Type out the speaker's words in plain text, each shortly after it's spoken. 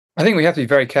I think we have to be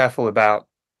very careful about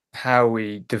how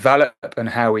we develop and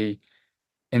how we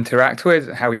interact with,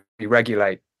 how we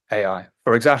regulate AI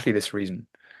for exactly this reason.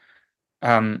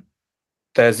 Um,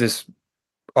 there's this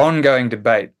ongoing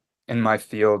debate in my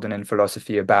field and in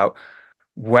philosophy about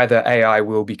whether AI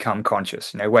will become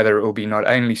conscious, whether it will be not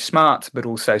only smart, but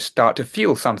also start to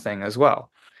feel something as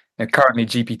well. Currently,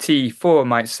 GPT-4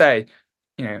 might say,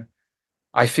 you know,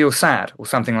 I feel sad or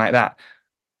something like that.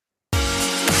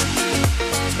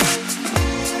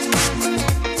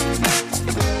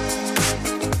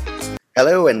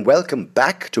 Hello and welcome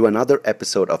back to another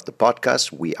episode of the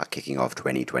podcast. We are kicking off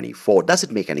 2024. Does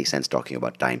it make any sense talking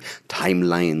about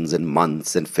timelines and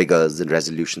months and figures and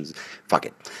resolutions? Fuck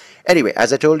it. Anyway,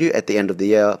 as I told you at the end of the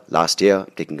year, last year,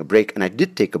 taking a break, and I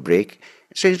did take a break,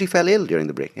 strangely fell ill during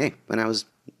the break. Hey, when I was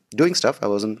doing stuff, I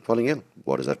wasn't falling ill.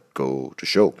 What does that go to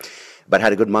show? But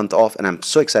had a good month off, and I'm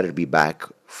so excited to be back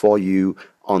for you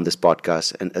on this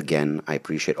podcast. And again, I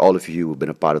appreciate all of you who've been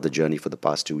a part of the journey for the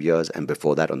past 2 years. And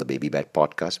before that, on the Baby Bed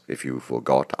podcast. If you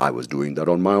forgot, I was doing that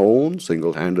on my own,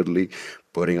 single-handedly,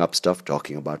 putting up stuff,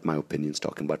 talking about my opinions,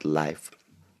 talking about life.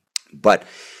 But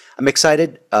I'm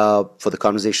excited for the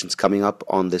conversations coming up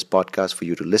on this podcast, for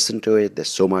you to listen to it. There's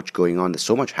so much going on. There's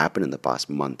so much happened in the past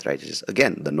month, right? It's just,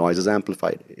 again, the noise is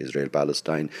amplified. Israel,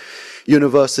 Palestine,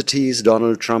 universities,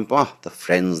 Donald Trump, the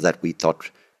friends that we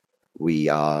thought we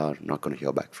are not going to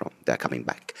hear back from. They're coming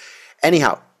back.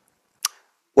 Anyhow,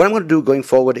 what I'm going to do going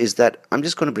forward is that I'm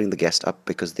just going to bring the guest up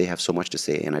because they have so much to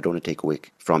say and I don't want to take away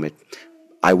from it.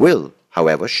 I will,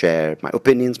 however, share my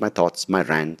opinions, my thoughts, my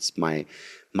rants, my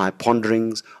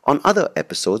ponderings on other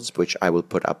episodes, which I will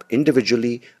put up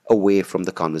individually away from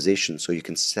the conversation so you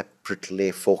can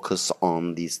separately focus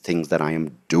on these things that I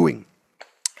am doing.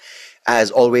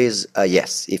 As always,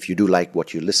 yes, if you do like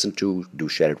what you listen to, do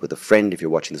share it with a friend. If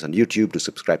you're watching this on YouTube, do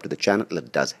subscribe to the channel.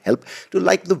 It does help to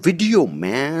like the video,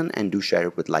 man, and do share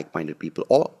it with like-minded people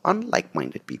or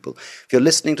unlike-minded people. If you're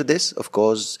listening to this, of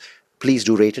course, please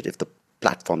do rate it if the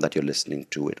platform that you're listening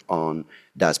to it on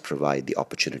does provide the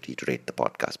opportunity to rate the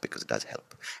podcast, because it does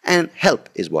help. And help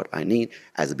is what I need.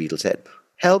 As the Beatles said,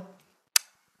 help.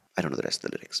 I don't know the rest of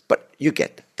the lyrics, but you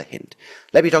get the hint.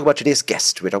 Let me talk about today's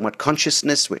guest. We're talking about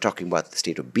consciousness. We're talking about the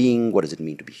state of being. What does it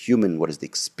mean to be human? What is the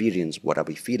experience? What are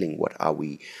we feeling? What are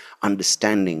we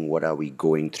understanding? What are we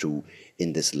going through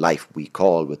in this life we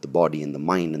call, with the body and the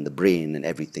mind and the brain and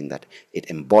everything that it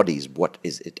embodies? What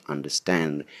is it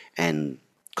understand? And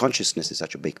consciousness is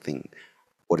such a big thing.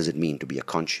 What does it mean to be a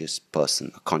conscious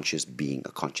person, a conscious being,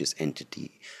 a conscious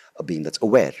entity? A being that's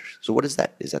aware. So what is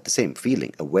that? Is that the same?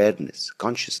 Feeling, awareness,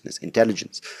 consciousness,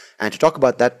 intelligence. And to talk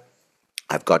about that,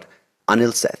 I've got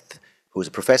Anil Seth, who is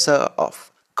a professor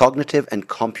of cognitive and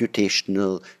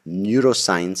computational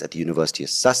neuroscience at the University of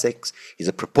Sussex. He's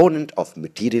a proponent of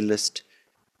materialist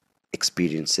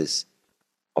experiences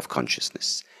of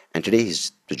consciousness. And today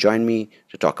he's to join me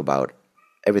to talk about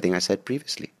everything I said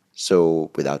previously.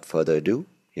 So without further ado,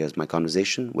 here's my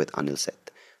conversation with Anil Seth.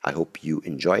 I hope you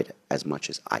enjoyed as much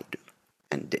as I do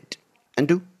and did and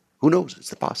do. Who knows?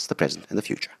 It's the past, the present, and the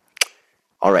future.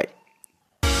 All right.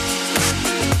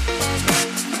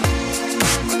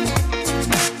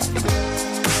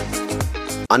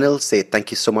 Anil Seth,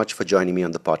 thank you so much for joining me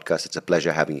on the podcast. It's a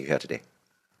pleasure having you here today.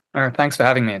 Thanks for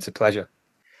having me. It's a pleasure.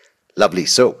 Lovely.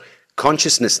 So,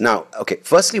 consciousness. Now, okay,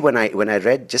 firstly, when I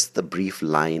read just the brief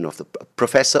line of the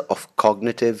professor of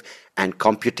cognitive and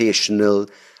computational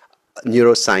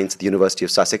neuroscience at the University of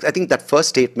Sussex, I think that first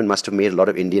statement must have made a lot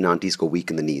of Indian aunties go weak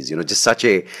in the knees. Just such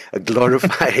a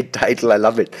glorified title. I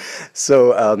love it.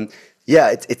 So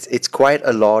yeah, it's quite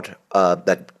a lot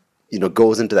that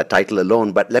goes into that title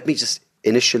alone. But let me just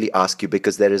initially ask you,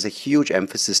 because there is a huge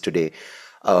emphasis today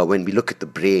when we look at the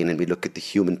brain and we look at the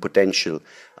human potential.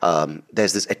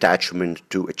 There's this attachment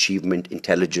to achievement,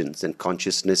 intelligence, and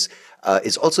consciousness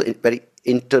is also very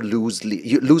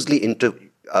loosely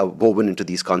woven into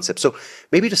these concepts. So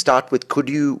maybe to start with, could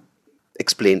you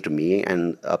explain to me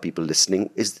and people listening,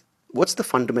 what's the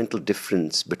fundamental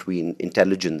difference between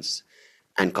intelligence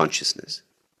and consciousness?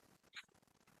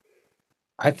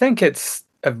 I think it's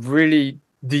a really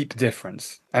deep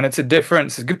difference. And it's a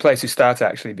good place to start,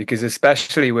 actually, because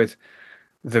especially with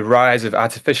the rise of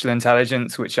artificial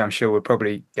intelligence, which I'm sure we'll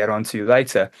probably get onto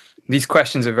later, these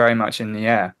questions are very much in the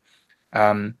air.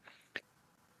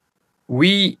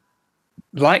 We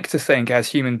like to think as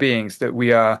human beings that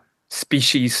we are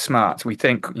species smart. We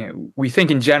think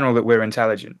in general that we're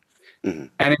intelligent. Mm-hmm.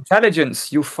 And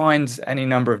intelligence, you'll find any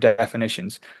number of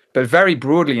definitions, but very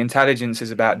broadly, intelligence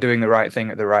is about doing the right thing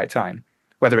at the right time,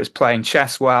 whether it's playing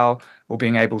chess well or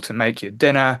being able to make your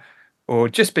dinner or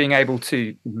just being able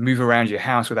to move around your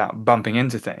house without bumping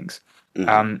into things. Hmm.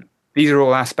 Um, these are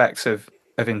all aspects of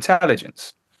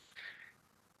intelligence.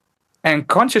 And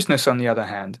consciousness, on the other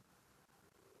hand,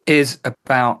 is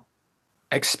about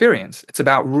experience. It's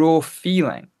about raw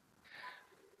feeling.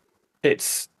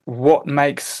 It's what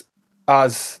makes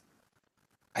us,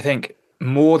 I think,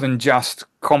 more than just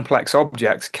complex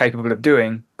objects capable of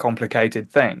doing complicated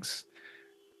things.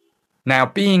 Now,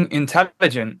 being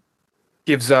intelligent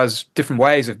gives us different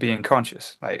ways of being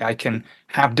conscious. Like I can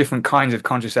have different kinds of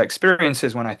conscious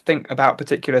experiences when I think about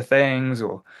particular things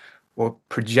or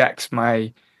project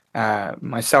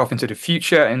myself into the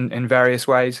future in various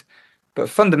ways. But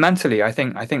fundamentally, I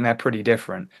think they're pretty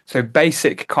different. So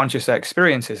basic conscious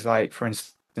experiences, like for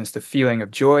instance, the feeling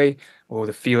of joy or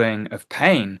the feeling of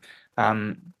pain,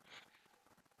 um,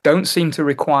 don't seem to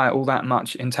require all that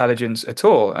much intelligence at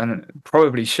all, and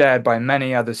probably shared by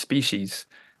many other species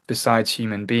besides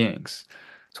human beings.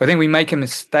 So I think we make a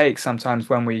mistake sometimes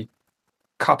when we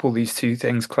couple these two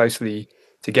things closely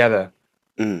together.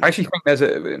 I Mm, actually think there's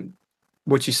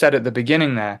what you said at the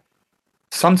beginning there.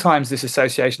 Sometimes this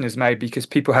association is made because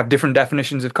people have different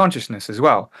definitions of consciousness as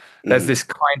well. There's mm, this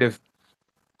kind of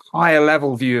higher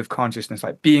level view of consciousness,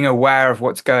 like being aware of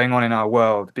what's going on in our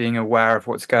world, being aware of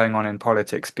what's going on in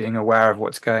politics, being aware of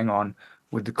what's going on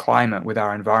with the climate, with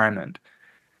our environment.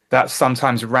 That's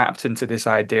sometimes wrapped into this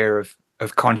idea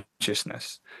of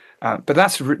consciousness. But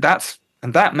that's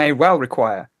and that may well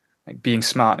require like being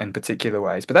smart in particular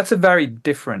ways. But that's a very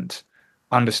different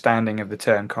understanding of the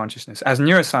term consciousness. As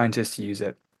neuroscientists use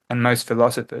it, and most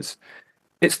philosophers,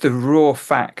 it's the raw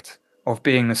fact of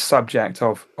being the subject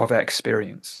of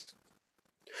experience.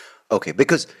 okay,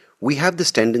 because we have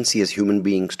this tendency as human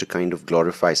beings to kind of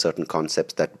glorify certain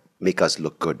concepts that make us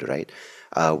look good, right?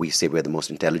 We say we're the most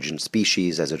intelligent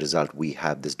species. As a result, we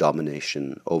have this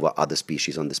domination over other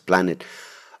species on this planet.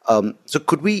 So,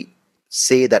 could we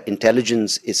say that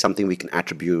intelligence is something we can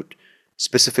attribute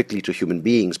specifically to human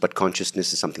beings, but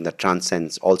consciousness is something that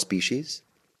transcends all species?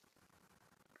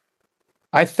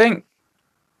 I think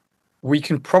we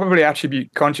can probably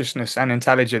attribute consciousness and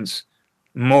intelligence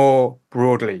more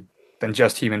broadly than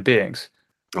just human beings,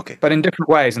 Okay. but in different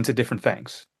ways and to different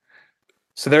things.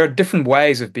 So there are different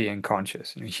ways of being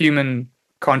conscious. Human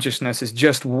consciousness is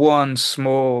just one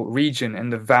small region in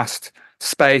the vast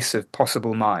space of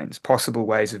possible minds, possible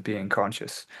ways of being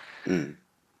conscious. Mm,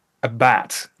 A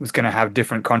bat was going to have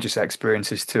different conscious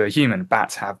experiences to a human.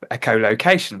 Bats have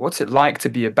echolocation. What's it like to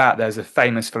be a bat? There's a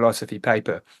famous philosophy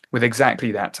paper with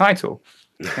exactly that title,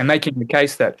 and making the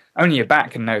case that only a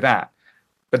bat can know that,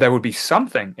 but there would be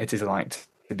something it is like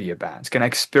to be a bat. It's going to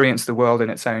experience the world in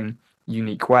its own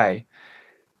unique way.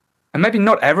 And maybe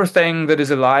not everything that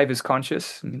is alive is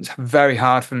conscious. I mean, it's very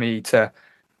hard for me to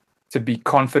be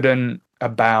confident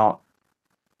about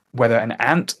whether an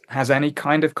ant has any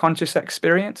kind of conscious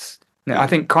experience. I mhm.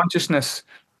 think consciousness,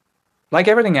 like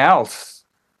everything else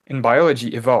in biology,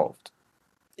 evolved,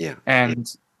 Yeah. and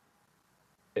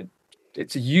it,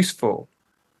 it's useful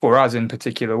for us in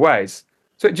particular ways.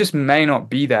 So it just may not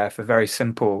be there for very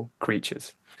simple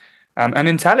creatures. And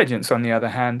intelligence, on the other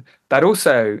hand, that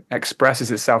also expresses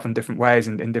itself in different ways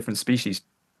in different species.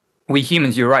 We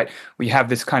humans, you're right, we have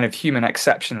this kind of human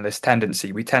exceptionalist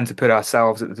tendency. We tend to put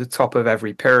ourselves at the top of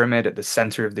every pyramid, at the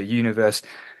center of the universe.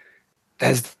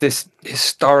 There's this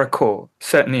historical,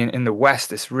 certainly in the West,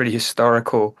 this really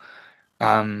historical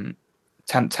um,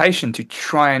 temptation to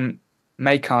try and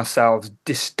make ourselves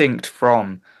distinct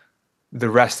from the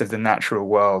rest of the natural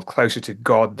world, closer to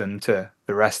God than to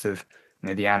the rest of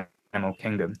the animal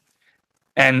kingdom.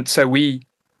 And so we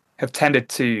have tended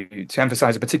to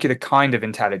emphasize a particular kind of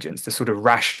intelligence, the sort of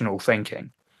rational thinking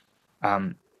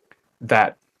um,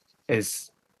 that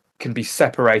is can be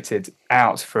separated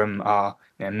out from our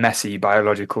messy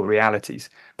biological realities.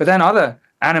 But then other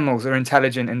animals are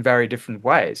intelligent in very different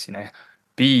ways.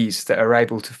 Bees that are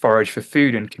able to forage for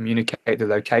food and communicate the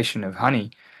location of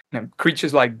honey.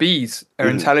 Creatures like bees are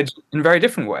Hmm. intelligent in very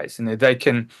different ways. They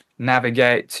can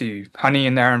navigate to honey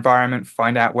in their environment,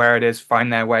 find out where it is,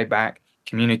 find their way back,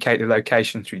 communicate the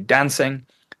location through dancing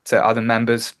to other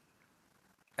members,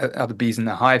 other bees in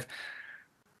the hive.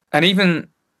 And even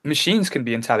machines can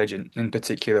be intelligent in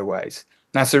particular ways.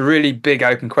 That's a really big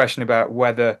open question about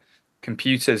whether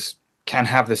computers can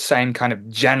have the same kind of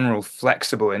general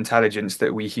flexible intelligence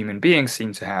that we human beings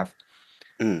seem to have.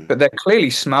 Mm. But they're clearly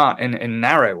smart in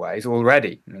narrow ways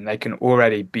already. I mean, they can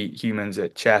already beat humans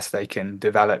at chess. They can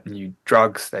develop new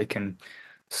drugs. They can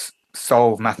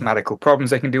solve mathematical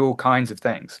problems. They can do all kinds of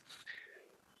things.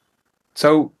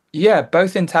 So, yeah,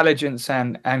 both intelligence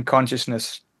and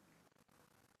consciousness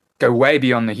go way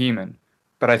beyond the human.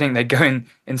 but I think they go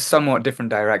in somewhat different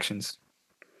directions.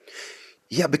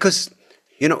 Yeah, because,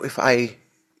 if I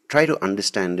try to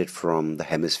understand it from the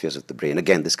hemispheres of the brain,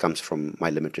 again, this comes from my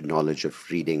limited knowledge of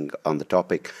reading on the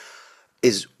topic,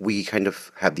 is we kind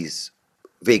of have these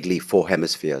vaguely four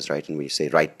hemispheres, right? And we say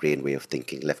right brain way of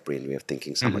thinking, left brain way of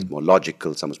thinking, some is Hmm. more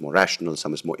logical, some is more rational,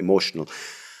 some is more emotional.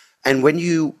 And when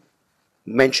you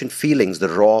mention feelings, the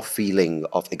raw feeling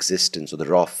of existence or the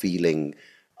raw feeling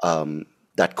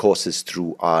that courses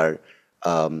through our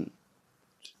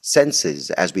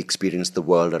senses as we experience the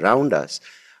world around us.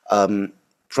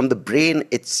 From the brain,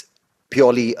 it's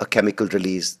purely a chemical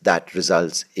release that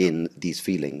results in these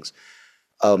feelings.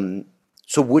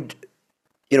 So,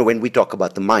 when we talk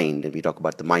about the mind, and we talk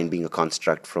about the mind being a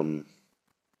construct from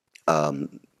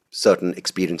certain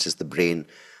experiences the brain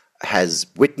has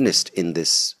witnessed in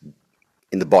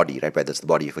the body, right? Whether it's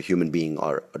the body of a human being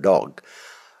or a dog.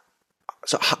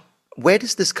 So, where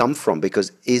does this come from?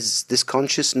 Because is this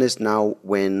consciousness now,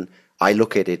 when I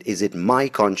look at it, is it my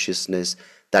consciousness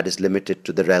that is limited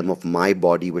to the realm of my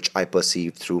body, which I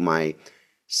perceive through my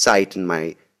sight and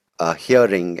my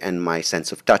hearing and my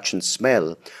sense of touch and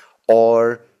smell?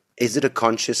 Or is it a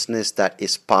consciousness that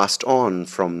is passed on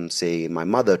from, say, my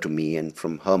mother to me and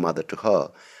from her mother to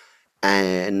her?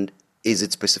 And is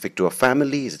it specific to a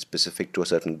family? Is it specific to a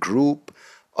certain group?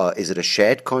 Is it a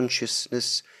shared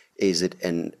consciousness? Is it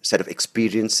a set of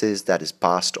experiences that is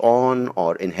passed on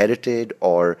or inherited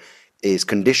or is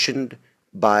conditioned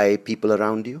by people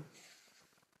around you?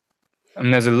 I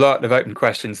mean, there's a lot of open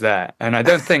questions there, and I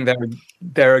don't think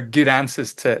there are good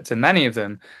answers to many of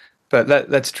them, but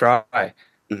let's try.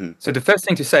 Hmm. So the first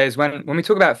thing to say is when we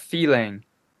talk about feeling,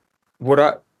 what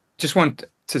I just want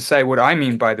to say what I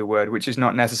mean by the word, which is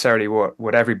not necessarily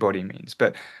what everybody means,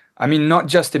 but I mean not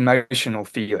just emotional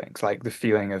feelings like the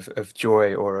feeling of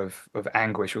joy or of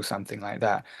anguish or something like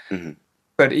that, Hmm.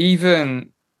 but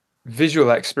even visual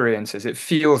experiences. It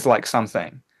feels like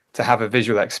something to have a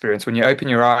visual experience. When you open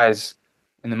your eyes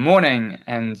in the morning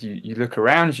and you look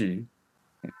around you,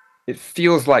 it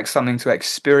feels like something to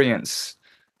experience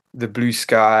the blue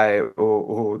sky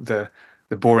or the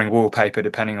boring wallpaper,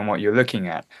 depending on what you're looking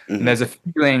at. And Hmm. there's a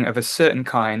feeling of a certain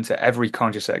kind to every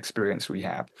conscious experience we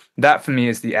have. That for me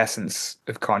is the essence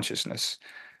of consciousness,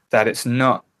 that it's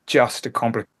not just a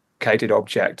complicated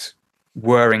object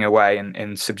whirring away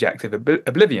in subjective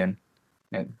oblivion.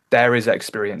 There is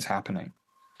experience happening.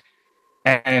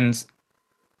 And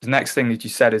the next thing that you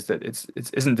said is that it's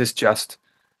isn't this just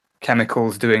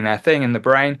chemicals doing their thing in the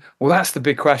brain? Well, that's the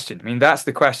big question. I mean, that's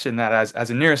the question that as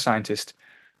a neuroscientist,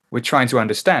 we're trying to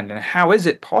understand. And how is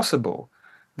it possible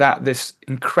that this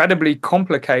incredibly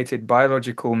complicated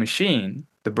biological machine,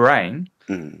 the brain,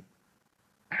 Hmm.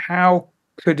 how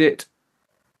could it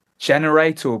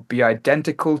generate or be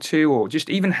identical to, or just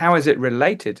even how is it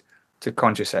related to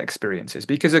conscious experiences?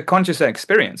 Because a conscious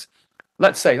experience,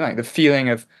 let's say like the feeling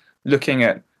of looking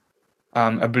at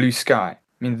a blue sky.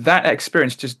 I mean, that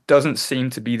experience just doesn't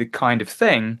seem to be the kind of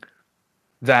thing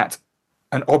that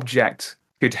an object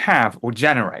could have or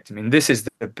generate. I mean, this is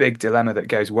the big dilemma that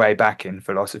goes way back in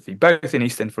philosophy, both in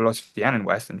Eastern philosophy and in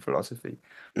Western philosophy.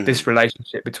 Hmm. This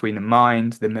relationship between the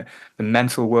mind, the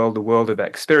mental world, the world of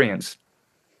experience,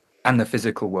 and the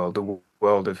physical world, the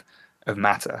world of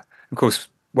matter. Of course,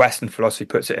 Western philosophy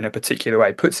puts it in a particular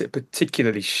way, puts it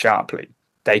particularly sharply. Hmm.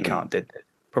 Descartes did it,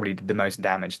 probably did the most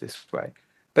damage this way.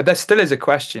 But there still is a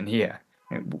question here.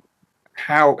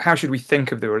 How should we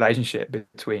think of the relationship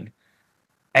between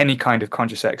any kind of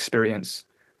conscious experience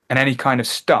and any kind of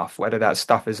stuff, whether that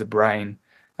stuff is a brain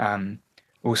um,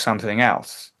 or something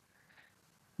else?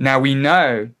 Now we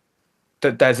know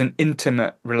that there's an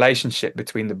intimate relationship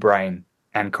between the brain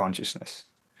and consciousness.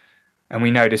 And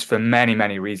we know this for many,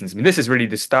 many reasons. I mean, this is really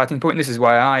the starting point. This is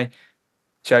why I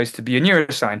chose to be a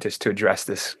neuroscientist to address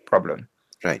this problem.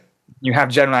 Right. You have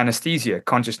general anesthesia,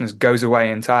 consciousness goes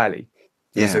away entirely.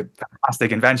 This is Yeah. a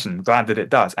fantastic invention. Glad that it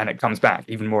does. And it comes back,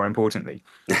 even more importantly.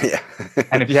 Yeah.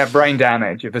 And if you have brain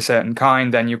damage of a certain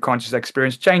kind, then your conscious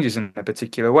experience changes in a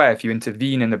particular way. If you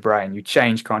intervene in the brain, you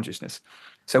change consciousness.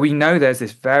 So we know there's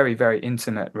this very, very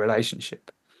intimate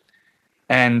relationship.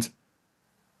 And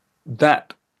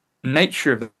that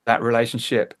nature of that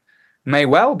relationship may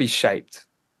well be shaped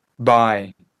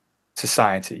by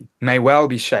society, may well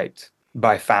be shaped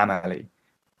by family.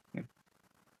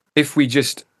 If we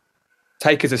just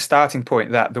take as a starting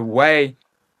point that the way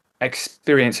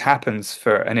experience happens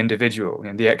for an individual,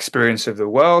 the experience of the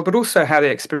world, but also how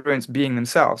they experience being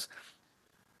themselves,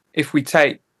 if we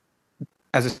take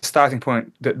as a starting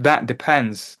point that that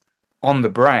depends on the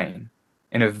brain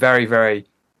in a very, very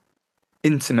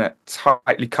intimate,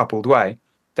 tightly coupled way,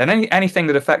 then anything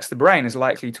that affects the brain is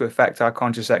likely to affect our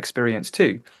conscious experience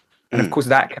too. And of Mm. course,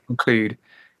 that can include,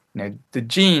 the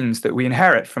genes that we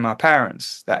inherit from our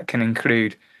parents. That can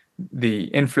include the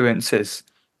influences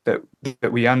that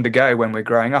we undergo when we're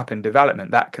growing up in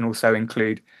development. That can also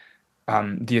include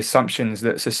the assumptions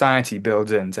that society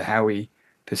builds into how we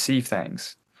perceive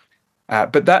things.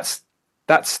 But that's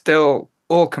still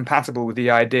all compatible with the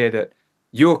idea that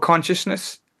your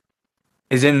consciousness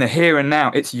is in the here and now.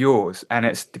 It's yours, and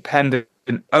it's dependent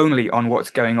only on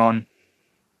what's going on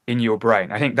in your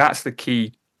brain. I think that's the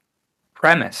key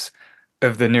premise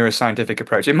of the neuroscientific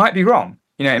approach. It might be wrong.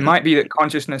 It Mhm. might be that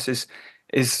consciousness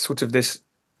is sort of this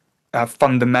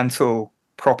fundamental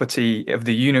property of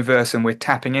the universe, and we're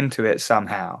tapping into it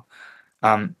somehow.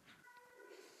 Um,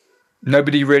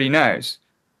 Nobody really knows.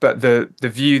 But the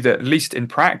view that, at least in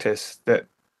practice, that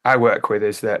I work with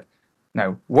is that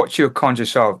no, what you're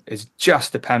conscious of is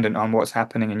just dependent on what's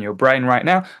happening in your brain right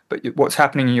now. But what's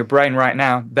happening in your brain right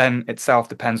now then itself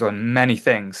depends on many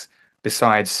things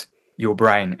besides your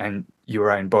brain and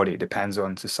your own body. It depends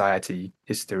on society,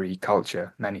 history,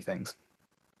 culture, many things.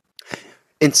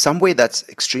 In some way, that's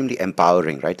extremely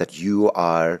empowering, right? That you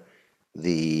are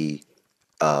the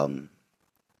um,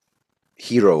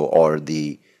 hero or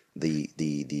the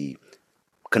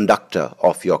conductor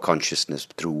of your consciousness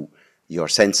through your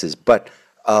senses. But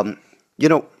um, you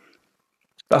know,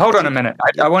 But I hold on a think, minute.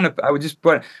 yeah. I would just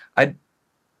want I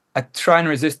try and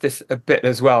resist this a bit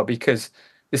as well, because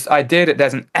this idea that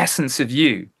there's an essence of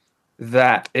you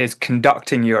that is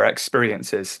conducting your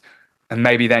experiences and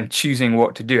maybe then choosing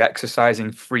what to do,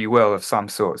 exercising free will of some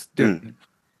sorts, Mm,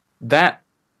 that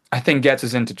I think gets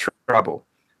us into trouble,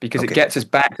 because it okay. gets us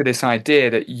back to this idea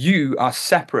that you are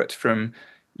separate from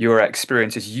your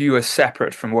experiences, you are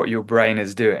separate from what your brain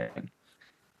is doing.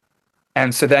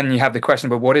 And so then you have the question,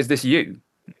 but what is this you?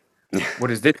 What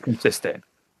does this consist in?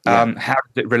 Yeah. How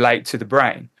does it relate to the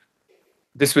brain?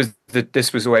 This was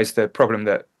always the problem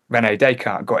that Rene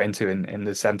Descartes got into in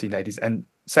the 1780s and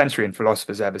century, and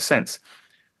philosophers ever since.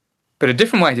 But a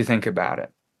different way to think about it,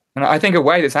 and I think a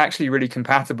way that's actually really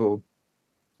compatible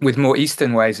with more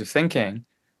Eastern ways of thinking,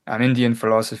 Indian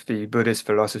philosophy, Buddhist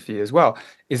philosophy as well,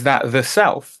 is that the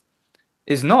self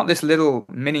is not this little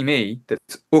mini me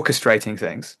that's orchestrating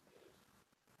things.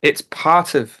 It's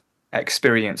part of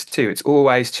experience too. It's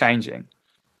always changing.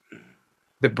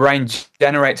 The brain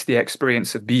generates the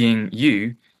experience of being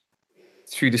you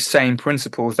through the same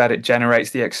principles that it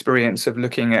generates the experience of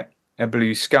looking at a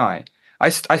blue sky. I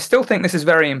still think this is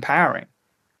very empowering,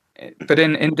 but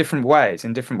in different ways,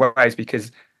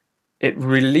 because it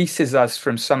releases us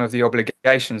from some of the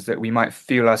obligations that we might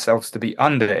feel ourselves to be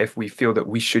under if we feel that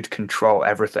we should control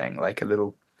everything like a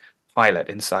little pilot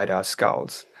inside our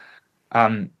skulls.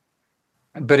 Um,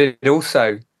 but it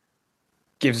also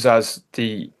gives us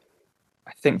I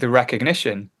think, the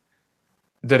recognition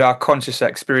that our conscious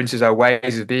experiences, our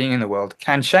ways of being in the world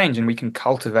can change, and we can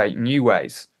cultivate new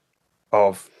ways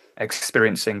of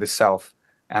experiencing the self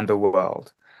and the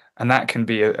world. And that can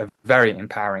be a very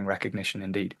empowering recognition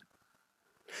indeed.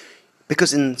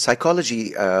 Because in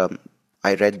psychology,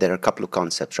 I read there are a couple of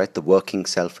concepts, right? The working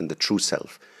self and the true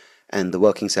self. And the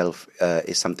working self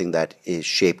is something that is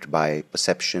shaped by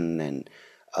perception and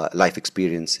life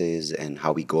experiences and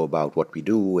how we go about what we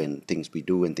do and things we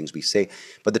do and things we say.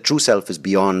 But the true self is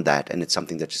beyond that, and it's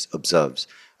something that just observes.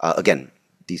 Again,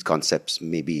 these concepts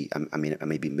maybe, I mean, I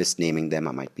may be misnaming them,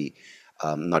 I might be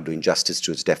not doing justice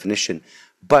to its definition.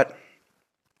 But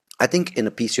I think in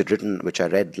a piece you'd written, which I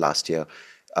read last year,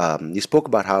 you spoke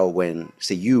about how when,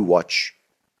 say, you watch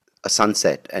a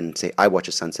sunset and say I watch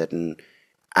a sunset and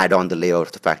add on the layer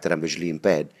of the fact that I'm visually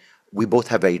impaired, we both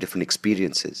have very different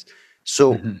experiences.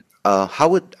 So, Mhm.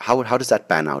 how does that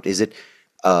pan out? Is it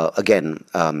again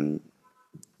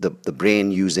the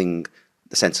brain using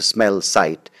the sense of smell,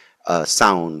 sight,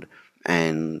 sound,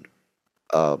 and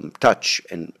touch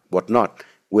and whatnot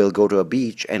will go to a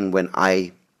beach, and when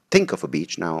I think of a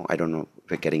beach, now I don't know if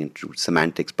we're getting into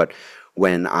semantics, but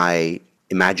when I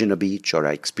imagine a beach or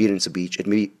I experience a beach, it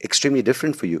may be extremely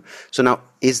different for you. So now,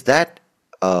 is that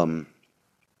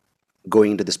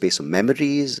going into the space of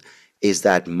memories? Is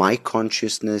that my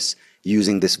consciousness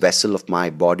using this vessel of my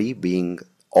body, being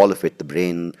all of it, the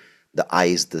brain, the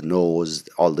eyes, the nose,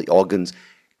 all the organs,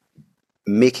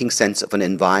 making sense of an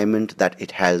environment that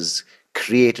it has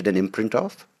created an imprint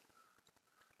of?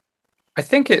 I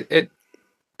think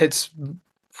it's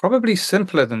probably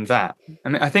simpler than that. I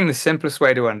mean, I think the simplest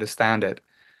way to understand it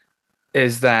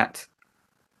is that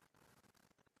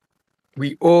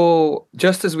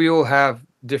just as we all have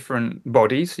different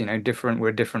bodies,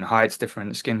 we're different heights,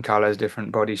 different skin colors,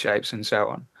 different body shapes, and so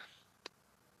on.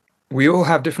 we all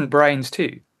have different brains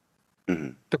too, Hmm.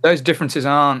 but those differences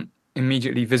aren't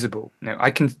immediately visible.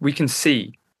 We can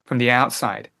see from the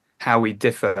outside how we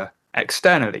differ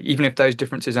externally, even if those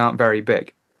differences aren't very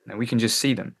big. We can just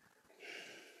see them.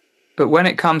 But when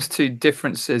it comes to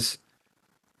differences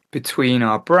between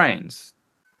our brains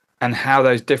and how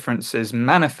those differences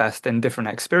manifest in different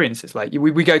experiences, like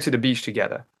we go to the beach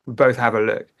together, we both have a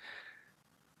look,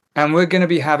 and we're going to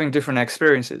be having different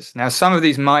experiences. Now, some of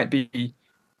these might be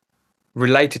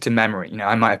related to memory.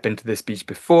 I might have been to this beach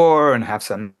before and have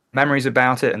some memories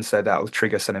about it, and so that will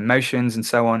trigger some emotions and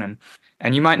so on.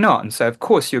 And you might not, and so of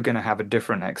course you're going to have a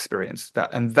different experience.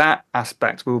 That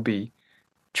aspect will be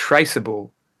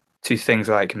traceable to things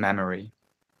like memory.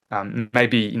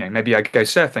 Maybe I go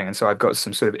surfing, and so I've got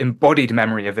some sort of embodied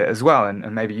memory of it as well,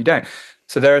 and maybe you don't.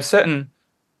 So there are certain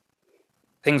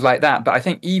things like that. But I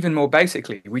think even more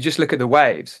basically, we just look at the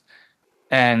waves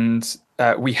and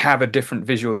we have a different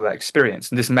visual experience.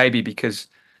 And this may be because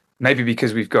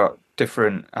we've got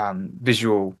different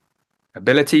visual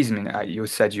abilities. I mean, you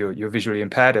said you're visually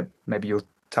impaired. Maybe you'll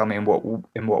tell me in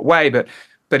what way.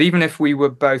 But even if we were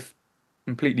both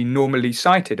completely normally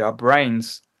sighted, our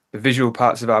brains, the visual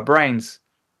parts of our brains,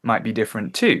 might be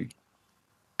different too,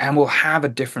 and we'll have a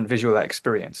different visual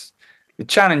experience. The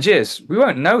challenge is we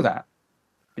won't know that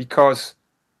because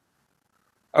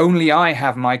only I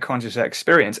have my conscious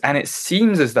experience, and it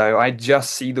seems as though I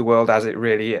just see the world as it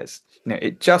really is.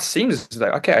 It just seems as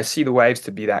though, okay, I see the waves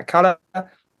to be that color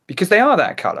because they are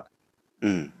that color.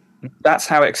 Mm. That's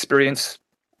how experience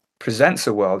presents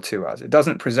a world to us. It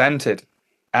doesn't present it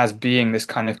as being this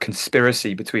kind of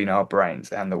conspiracy between our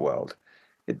brains and the world.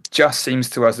 It just seems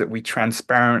to us that we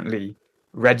transparently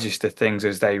register things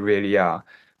as they really are.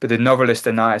 But the novelist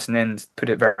Anais Nin put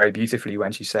it very beautifully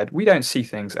when she said, "We don't see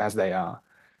things as they are.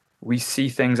 We see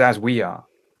things as we are,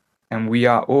 and we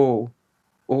are all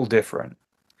different."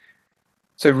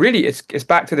 So really, it's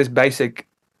back to this basic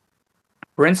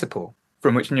principle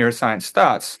from which neuroscience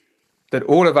starts, that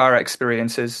all of our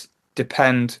experiences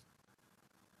depend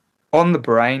on the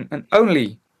brain and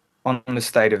only on the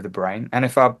state of the brain. And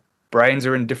if our brains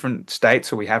are in different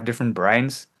states or we have different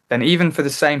brains, then even for the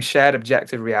same shared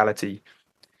objective reality,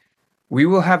 we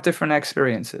will have different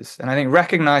experiences. And I think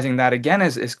recognizing that again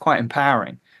is quite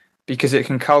empowering because it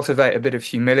can cultivate a bit of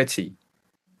humility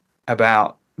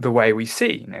about the way we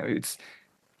see.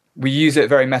 We use it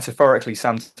very metaphorically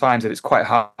sometimes that it's quite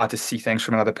hard to see things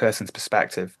from another person's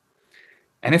perspective.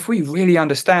 And if we really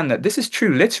understand that this is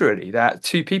true literally, that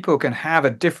two people can have a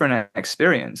different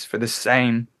experience for the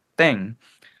same thing,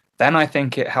 then I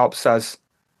think it helps us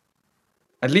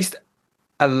at least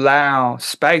allow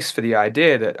space for the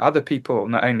idea that other people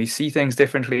not only see things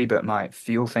differently, but might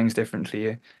feel things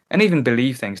differently and even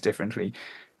believe things differently.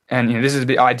 And this is a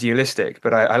bit idealistic,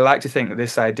 but I like to think that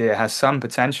this idea has some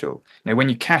potential. When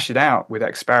you cash it out with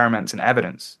experiments and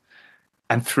evidence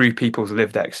and through people's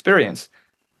lived experience,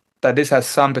 that this has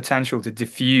some potential to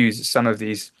diffuse some of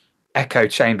these echo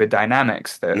chamber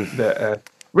dynamics that are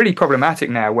really problematic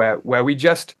now, where we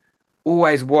just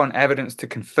always want evidence to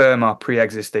confirm our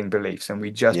pre-existing beliefs, and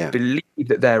we just Yeah. believe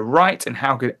that they're right. And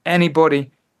how could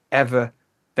anybody ever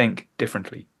think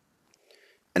differently?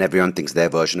 And everyone thinks their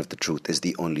version of the truth is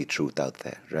the only truth out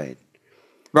there, right?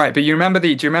 Right, but do you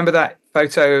remember that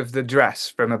photo of the dress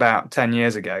from about 10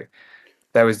 years ago?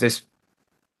 There was this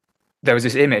there was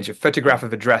this image, a photograph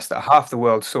of a dress that half the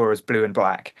world saw as blue and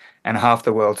black and half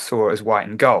the world saw as white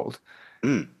and gold.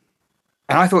 Mm.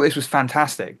 And I thought this was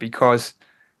fantastic because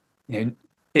you know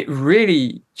it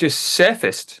really just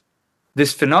surfaced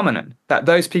this phenomenon that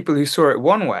those people who saw it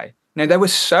one way, they were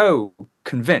so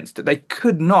convinced that they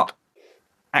could not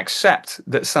accept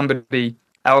that somebody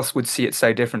else would see it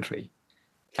so differently.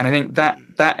 And I think that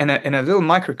in a little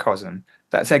microcosm,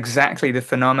 that's exactly the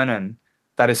phenomenon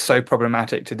that is so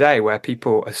problematic today, where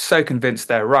people are so convinced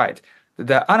they're right that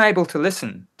they're unable to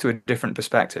listen to a different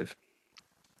perspective.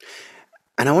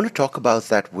 And I want to talk about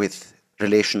that with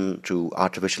relation to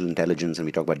artificial intelligence, and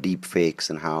we talk about deep fakes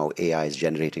and how AI is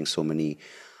generating so many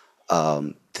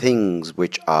things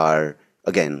which are,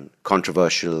 again,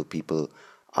 controversial. People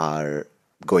are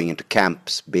going into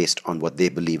camps based on what they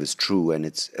believe is true, and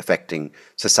it's affecting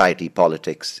society,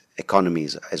 politics,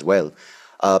 economies as well.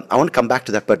 I want to come back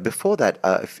to that, but before that,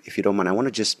 if you don't mind, I want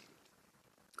to just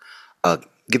uh,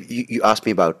 you asked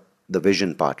me about the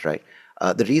vision part, right?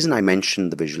 The reason I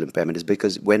mentioned the visual impairment is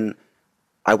because when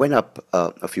I went up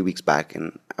a few weeks back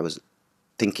and I was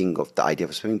thinking of the idea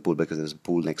of a swimming pool because there was a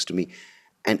pool next to me,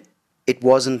 and it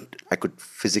wasn't I could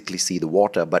physically see the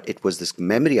water, but it was this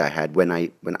memory I had when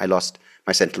I lost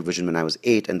my central vision when I was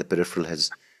 8, and the peripheral has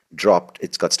dropped.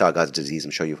 It's got Stargardt disease.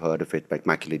 I'm sure you've heard of it, like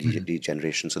macular Mhm.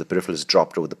 degeneration. So the peripheral has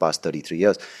dropped over the past 33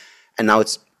 years. And now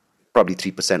it's probably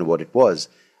 3% of what it was.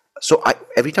 So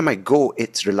every time I go,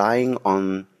 it's relying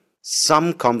on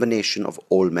some combination of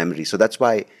old memory. So that's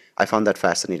why I found that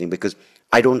fascinating, because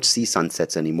I don't see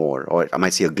sunsets anymore. Or I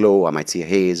might see a glow, I might see a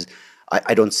haze.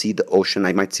 I don't see the ocean.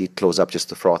 I might see it close up, just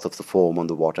the froth of the foam on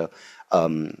the water.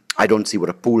 I don't see what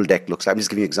a pool deck looks like. I'm just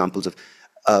giving you examples of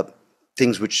uh,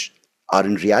 things which are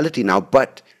in reality now,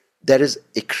 but there is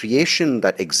a creation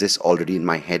that exists already in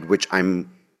my head, which I'm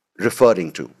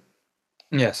referring to,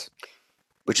 Yes.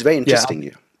 which is very Yeah, interesting.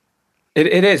 Yeah.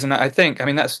 it is. And I think, I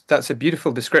mean, that's a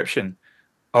beautiful description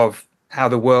of how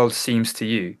the world seems to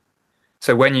you.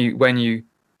 So you know,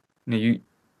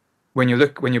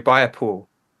 when you buy a pool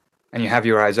and you have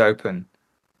your eyes open,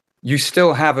 you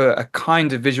still have a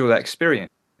kind of visual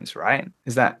experience, right?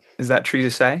 Is that true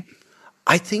to say?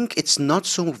 I think it's not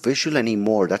so visual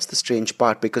anymore. That's the strange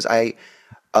part, because I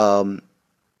um,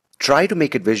 try to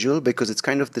make it visual, because it's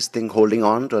kind of this thing holding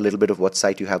on to a little bit of what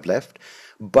sight you have left.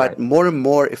 But Right. more and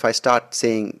more, if I start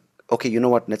saying, okay, you know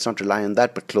what, let's not rely on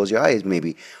that, but close your eyes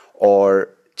maybe, or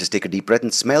just take a deep breath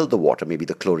and smell the water, maybe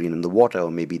the chlorine in the water,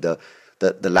 or maybe the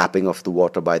lapping of the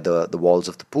water by the walls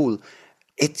of the pool.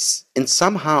 It's in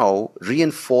somehow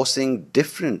reinforcing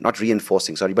different, not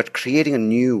reinforcing, sorry, but creating a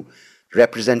new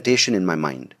representation in my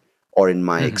mind or in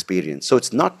my Mhm. experience. So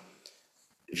it's not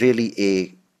really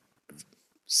a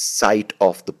sight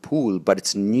of the pool, but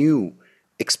it's new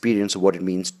experience of what it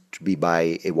means to be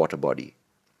by a water body.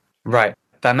 Right.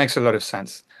 That makes a lot of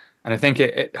sense. And I think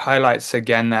it highlights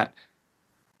again that,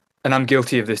 and I'm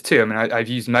guilty of this too. I mean, I've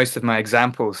used most of my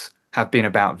examples have been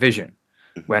about vision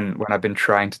when I've been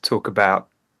trying to talk about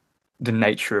the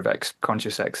nature of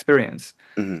conscious experience.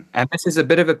 Hmm. And this is a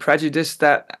bit of a prejudice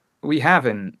that we have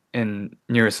in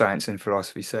neuroscience and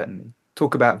philosophy, certainly.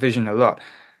 Talk about vision a lot.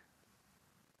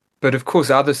 But of course,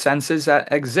 other senses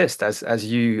that exist, as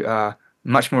you are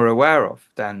much more aware of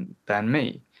than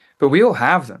me. But we all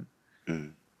have them. Hmm.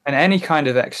 And any kind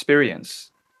of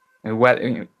experience,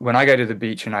 when I go to the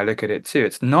beach and I look at it too,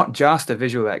 it's not just a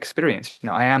visual experience.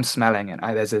 I am smelling it.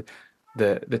 There's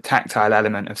the tactile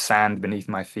element of sand beneath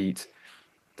my feet.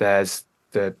 There's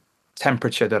the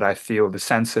temperature that I feel, the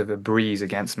sense of a breeze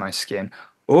against my skin.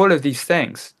 All of these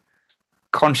things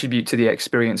contribute to the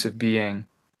experience of being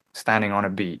standing on a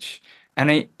beach. And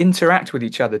they interact with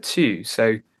each other too.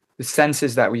 So the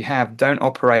senses that we have don't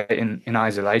operate in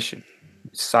isolation.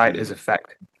 Sight is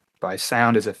affected by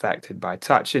sound, is affected by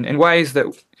touch in ways that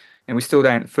we still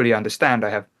don't fully understand. I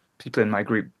have people in my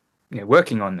group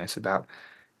working on this about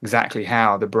exactly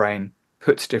how the brain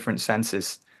puts different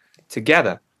senses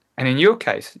together. And in your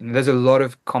case, there's a lot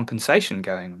of compensation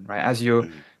going on, right? As your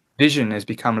vision has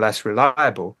become less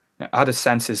reliable, other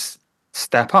senses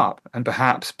step up and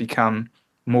perhaps become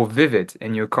more vivid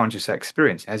in your conscious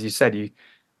experience. As you said, you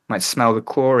might smell the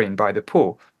chlorine by the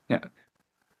pool.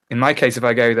 In my case, if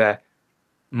I go there,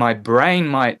 my brain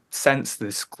might sense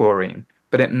this chlorine,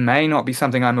 but it may not be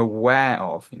something I'm aware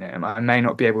of. I may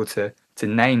not be able to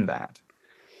name that.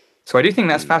 So I do think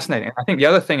that's fascinating. I think the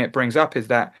other thing it brings up is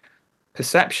that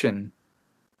perception,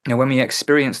 when we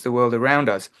experience the world around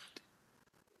us,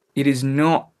 it is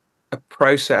not a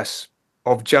process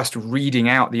of just reading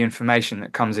out the information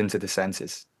that comes into the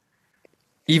senses.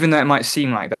 Even though it might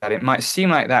seem like that, it might seem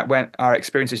like that when our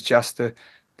experience is just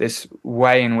this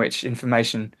way in which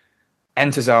information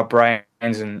enters our brains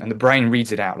and the brain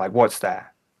reads it out, like what's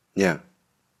there. Yeah.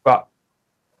 But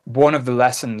one of the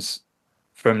lessons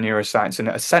from neuroscience and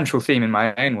a central theme in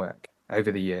my own work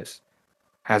over the years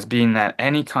has been that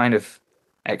any kind of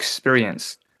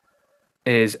experience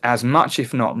is as much,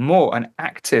 if not more, an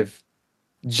active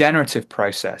generative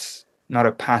process, not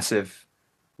a passive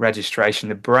registration.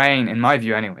 The brain, in my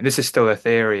view anyway, this is still a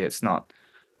theory. It's not,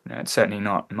 it's certainly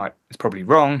not, it's probably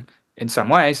wrong in some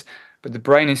ways, but the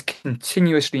brain is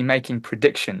continuously making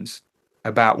predictions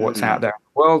about what's out there in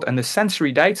the world, and the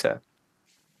sensory data,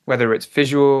 whether it's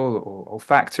visual or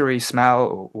olfactory, smell,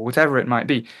 or whatever it might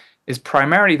be, is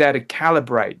primarily there to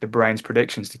calibrate the brain's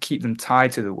predictions to keep them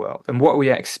tied to the world. And what we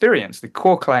experience, the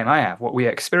core claim I have, what we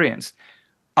experience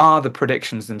are the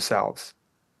predictions themselves.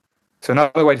 So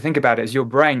another way to think about it is your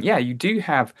brain, yeah, you do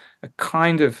have a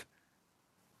kind of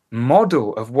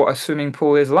model of what a swimming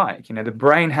pool is like. The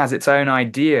brain has its own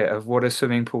idea of what a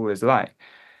swimming pool is like.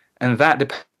 And that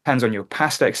depends on your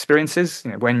past experiences,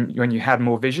 when you had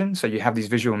more vision, so you have these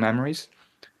visual memories.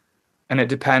 And it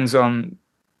depends on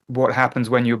what happens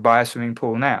when you buy a swimming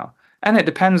pool now. And it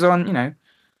depends on,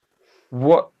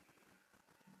 what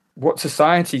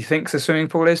society thinks a swimming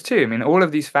pool is too. I mean, all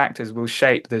of these factors will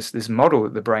shape this model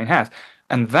that the brain has.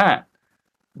 And that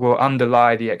will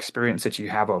underlie the experience that you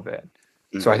have of it.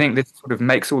 So I Hmm. think this sort of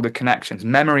makes all the connections.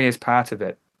 Memory is part of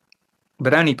it,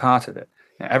 but only part of it.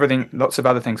 Everything, lots of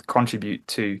other things contribute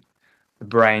to the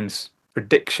brain's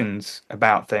predictions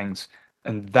about things.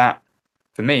 And that,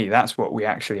 for me, that's what we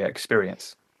actually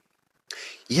experience.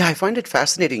 Yeah, I find it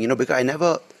fascinating, because I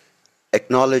never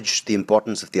acknowledge the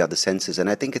importance of the other senses. And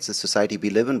I think it's a society we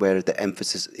live in where the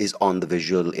emphasis is on the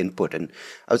visual input. And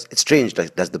it's strange,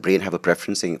 like, does the brain have a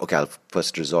preference saying, okay, I'll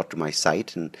first resort to my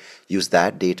sight and use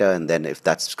that data, and then if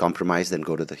that's compromised, then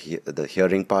go to the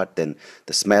hearing part, then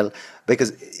the smell,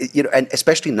 because and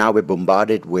especially now we're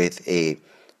bombarded with a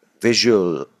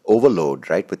visual overload,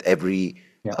 right? With every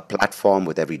Yeah. platform,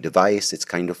 with every device, it's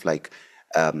kind of like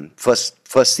first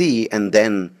see, and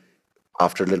then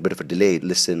after a little bit of a delay,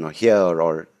 listen or hear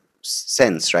or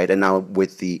sense, right? And now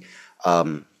with the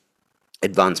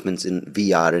advancements in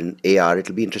VR and AR,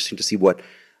 it'll be interesting to see what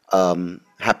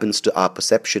happens to our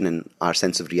perception and our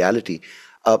sense of reality.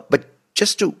 But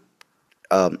just to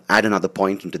add another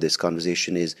point into this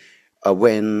conversation is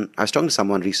when I was talking to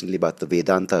someone recently about the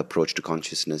Vedanta approach to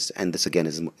consciousness, and this again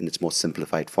is in its most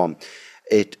simplified form.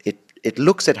 It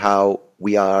looks at how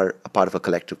we are a part of a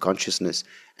collective consciousness,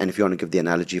 and if you want to give the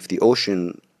analogy of the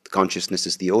ocean, consciousness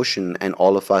is the ocean, and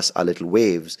all of us are little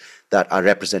waves that are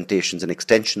representations and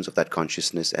extensions of that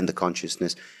consciousness, and the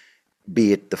consciousness,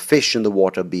 be it the fish in the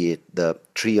water, be it the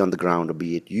tree on the ground, or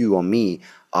be it you or me,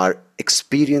 are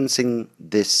experiencing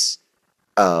this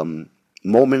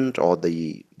moment or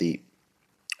the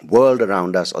world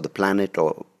around us or the planet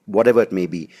or whatever it may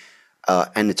be,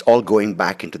 and it's all going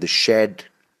back into the shared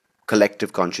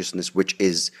collective consciousness, which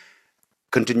is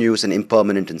continuous and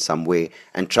impermanent in some way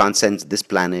and transcends this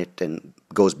planet and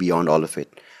goes beyond all of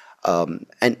it.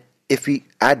 And if we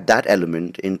add that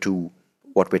element into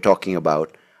what we're talking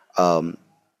about,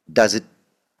 does it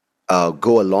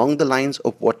go along the lines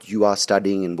of what you are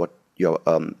studying and what you're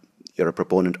a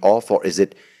proponent of, or is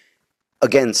it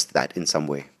against that in some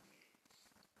way?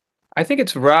 I think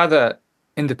it's rather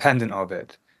independent of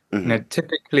it.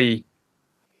 Typically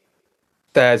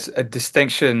there's a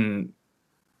distinction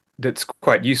that's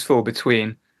quite useful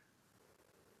between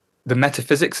the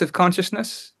metaphysics of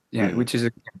consciousness, Hmm. which is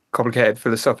a complicated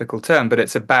philosophical term, but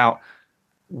it's about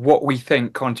what we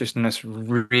think consciousness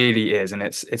really is and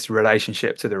its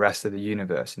relationship to the rest of the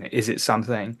universe. Is it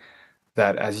something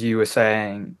that, as you were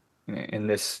saying, in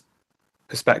this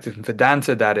perspective from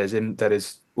Vedanta, that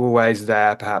is always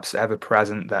there, perhaps ever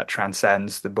present, that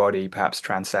transcends the body, perhaps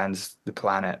transcends the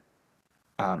planet,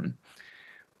 um,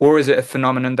 or is it a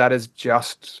phenomenon that is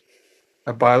just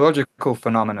a biological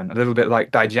phenomenon, a little bit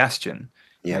like digestion,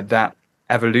 Yeah. that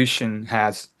evolution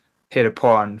has hit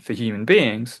upon for human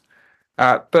beings,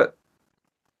 but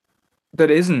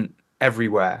that isn't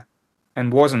everywhere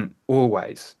and wasn't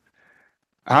always.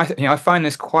 And I find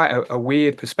this quite a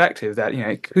weird perspective that,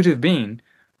 it could have been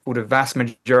for the vast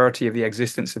majority of the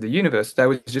existence of the universe, there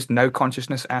was just no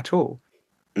consciousness at all.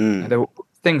 Mm. There were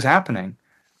things happening,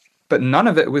 but none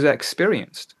of it was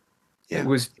experienced. It Yeah.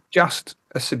 was just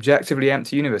a subjectively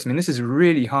empty universe. I mean, this is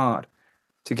really hard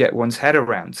to get one's head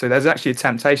around. So there's actually a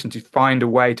temptation to find a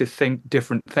way to think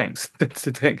different things,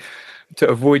 to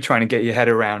avoid trying to get your head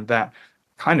around that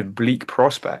kind of bleak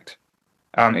prospect.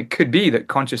 It could be that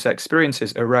conscious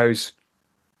experiences arose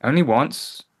only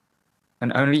once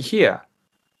and only here.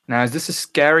 Now, is this a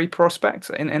scary prospect?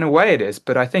 In a way, it is,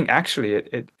 but I think actually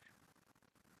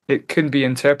it can be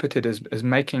interpreted as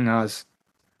making us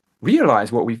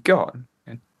realize what we've got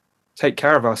and take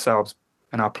care of ourselves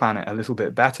and our planet a little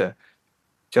bit better.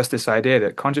 Just this idea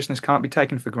that consciousness can't be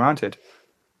taken for granted.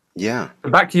 Yeah.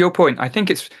 But back to your point, I think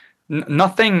it's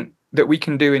nothing that we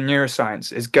can do in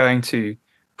neuroscience is going to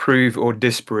prove or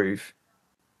disprove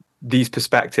these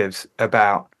perspectives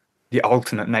about the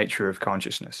ultimate nature of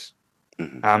consciousness.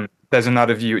 Hmm. There's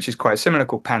another view which is quite similar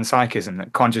called panpsychism,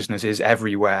 that consciousness is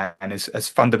everywhere and is as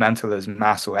fundamental as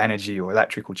mass or energy or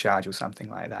electrical charge or something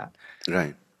like that.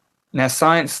 Right. Now,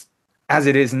 science, as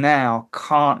it is now,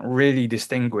 can't really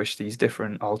distinguish these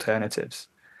different alternatives.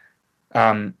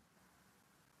 Um,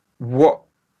 what,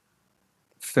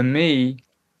 for me,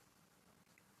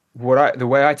 the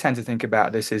way I tend to think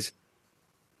about this is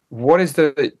what is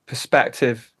the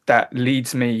perspective that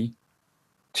leads me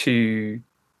to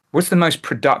what's the most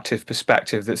productive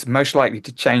perspective that's most likely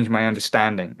to change my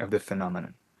understanding of the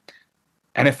phenomenon?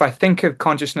 And if I think of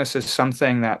consciousness as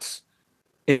something that's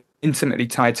intimately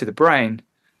tied to the brain,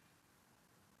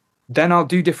 then I'll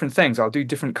do different things. I'll do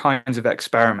different kinds of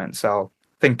experiments. I'll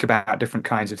think about different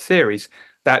kinds of theories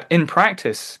that in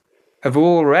practice have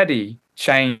already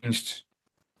changed,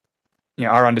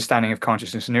 our understanding of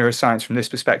consciousness and neuroscience from this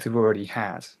perspective already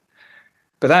has.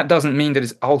 But that doesn't mean that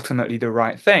it's ultimately the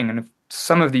right thing. And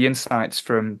some of the insights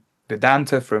from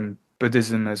Vedanta, from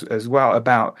Buddhism as well,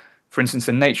 about, for instance,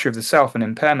 the nature of the self and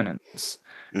impermanence,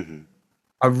 Mm-hmm.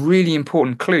 are really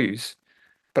important clues.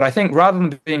 But I think rather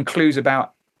than being clues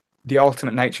about the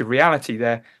ultimate nature of reality,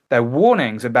 they're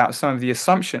warnings about some of the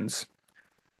assumptions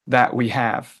that we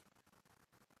have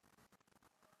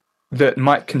that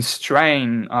might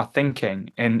constrain our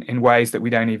thinking in ways that we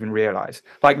don't even realize.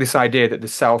 Like this idea that the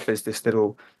self is this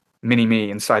little mini me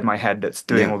inside my head that's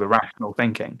doing Yeah. all the rational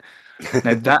thinking.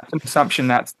 Now, that's an assumption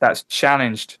that's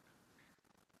challenged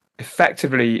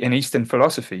effectively in Eastern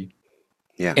philosophy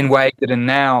Yeah. in ways that are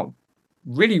now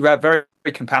really very, very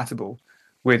compatible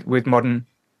with modern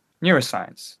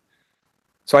neuroscience.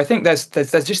 So I think there's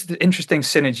just an interesting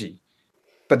synergy,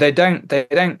 but they don't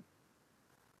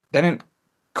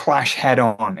clash head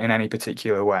on in any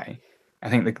particular way. I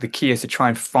think the key is to try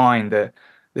and find the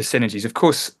synergies. Of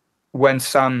course, when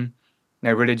some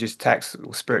religious texts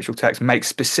or spiritual texts make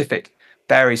specific,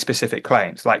 very specific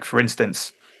claims, like for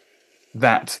instance,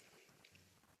 that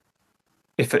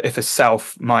if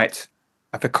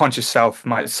a conscious self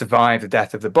might survive the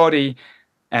death of the body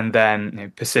and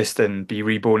then persist and be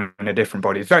reborn in a different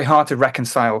body, it's very hard to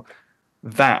reconcile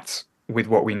that with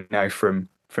what we know from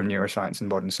neuroscience and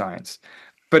modern science.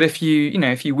 But if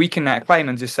you weaken that claim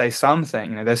and just say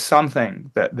something, there's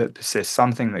something that persists,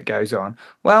 something that goes on,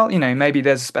 well, maybe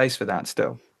there's a space for that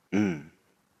still. Mm.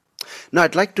 Now,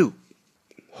 I'd like to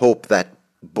hope that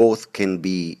both can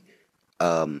be,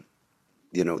 um,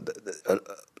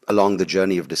 along the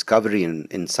journey of discovery and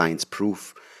in science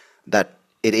proof that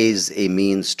it is a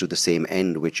means to the same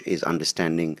end, which is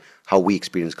understanding how we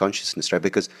experience consciousness, right?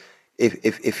 Because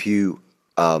if you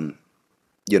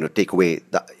take away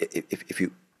if you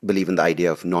believe in the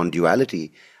idea of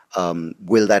non-duality,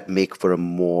 will that make for a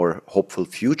more hopeful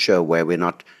future where we're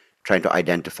not trying to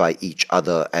identify each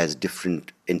other as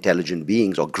different intelligent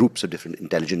beings or groups of different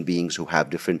intelligent beings who have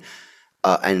different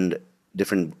and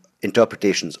different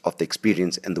interpretations of the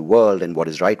experience and the world and what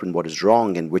is right and what is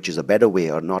wrong and which is a better way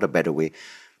or not a better way?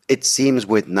 It seems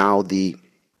with now the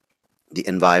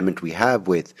environment we have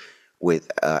with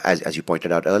as you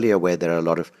pointed out earlier, where there are a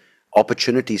lot of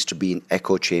opportunities to be in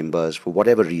echo chambers for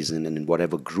whatever reason and in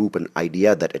whatever group and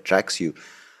idea that attracts you.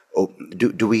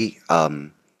 Do we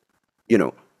and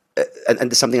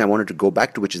there's something I wanted to go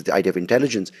back to, which is the idea of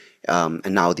intelligence,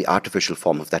 and now the artificial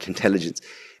form of that intelligence.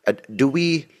 Do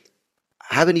we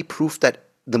have any proof that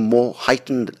the more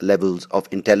heightened levels of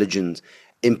intelligence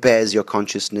impairs your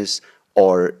consciousness,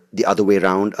 or the other way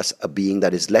around, a being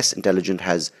that is less intelligent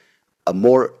has a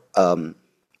more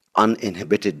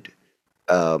uninhibited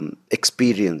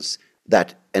experience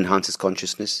that enhances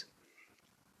consciousness?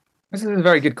 This is a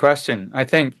very good question. I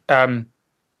think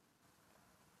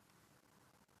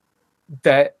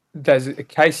that there's a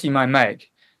case you might make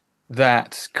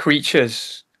that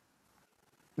creatures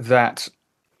that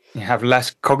have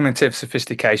less cognitive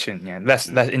sophistication, less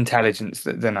intelligence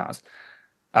than us,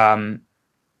 um,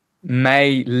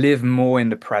 may live more in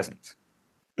the present,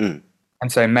 Mm,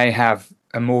 and so may have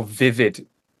a more vivid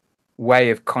way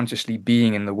of consciously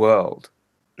being in the world.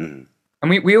 mm, And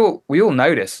we all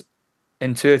know this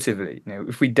intuitively.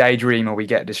 If we daydream or we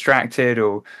get distracted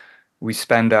or we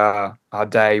spend our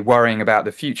day worrying about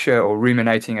the future or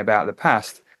ruminating about the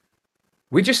past,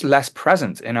 we're just less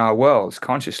present in our worlds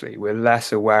consciously. We're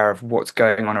less aware of what's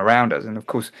going on around us. And of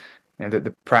course,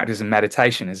 the practice of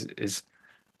meditation is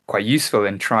quite useful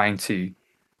in trying to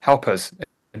help us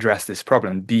address this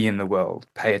problem, be in the world,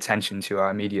 pay attention to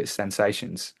our immediate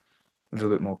sensations a little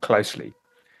bit more closely.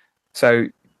 So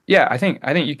yeah, I think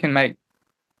you can make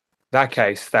that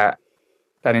case that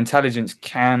intelligence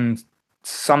can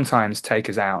sometimes take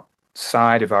us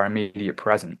outside of our immediate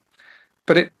present,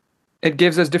 but it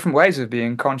gives us different ways of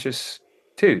being conscious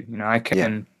too. I yeah.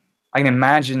 can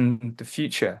imagine the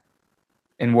future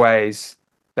in ways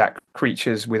that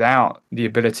creatures without the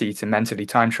ability to mentally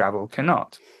time travel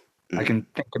cannot. I Mm, can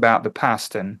think about the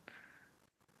past and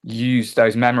use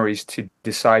those memories to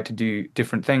decide to do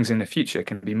different things in the future. It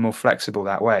can be more flexible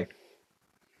that way.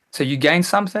 So you gain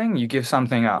something, you give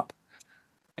something up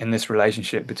in this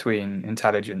relationship between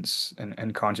intelligence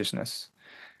and consciousness.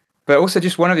 But also,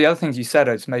 just one of the other things you said,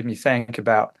 it's made me think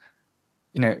about,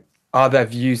 you know, are there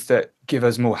views that give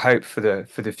us more hope for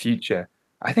the future?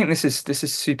 I think this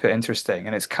is super interesting,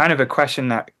 and it's kind of a question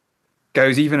that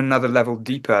goes even another level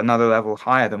deeper, another level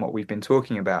higher than what we've been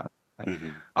talking about. Like,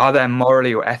 mhm. are there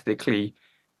morally or ethically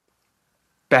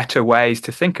better ways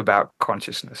to think about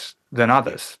consciousness than Yeah,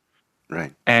 others?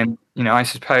 right. And I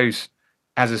suppose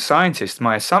as a scientist,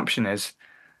 my assumption is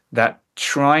that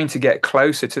trying to get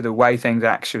closer to the way things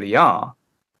actually are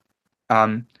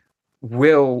um,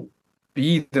 will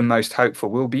be the most hopeful,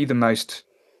 will be the most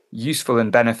useful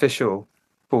and beneficial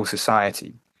for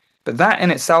society. But that in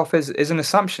itself is an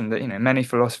assumption that, many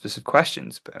philosophers have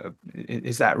questioned. But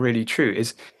is that really true?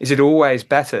 Is it always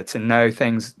better to know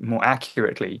things more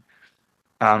accurately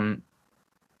um,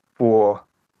 for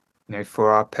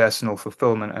for our personal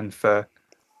fulfillment and for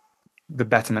the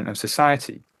betterment of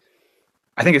society?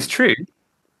 I think it's Mhm. true,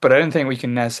 but I don't think we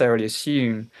can necessarily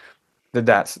assume that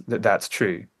that's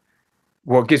true.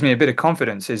 What gives me a bit of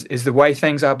confidence is the way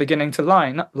things are beginning to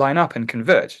line up and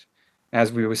converge.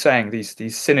 As we were saying, these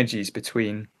synergies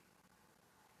between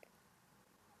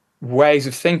ways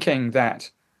of thinking that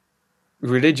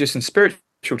religious and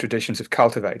spiritual traditions have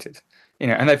cultivated.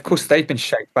 And of course Mhm. they've been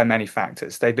shaped by many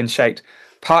factors. They've been shaped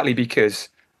partly because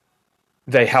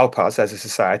they help us as a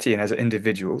society and as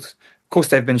individuals. Of course,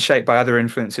 they've been shaped by other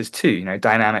influences too,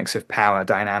 dynamics of power,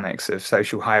 dynamics of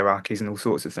social hierarchies, and all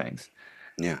sorts of things.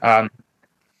 Yeah. Um,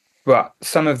 but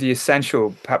some of the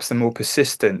essential, perhaps the more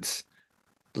persistent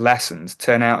lessons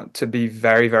turn out to be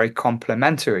very, very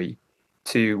complementary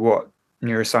to what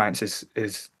neuroscience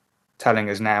is telling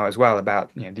us now as well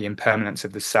about the impermanence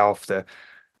of the self, the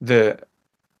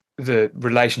the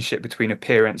relationship between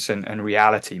appearance and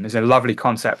reality. And there's a lovely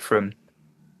concept from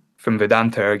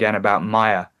Vedanta again about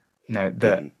Maya, that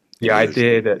Hmm. the Illusion.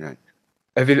 idea that Right.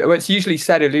 well, it's usually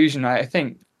said illusion. I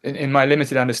think in my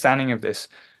limited understanding of this,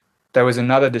 there was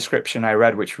another description I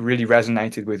read which really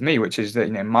resonated with me, which is that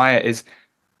Maya is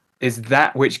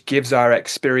that which gives our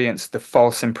experience the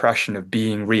false impression of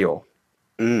being real.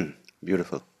 Mm.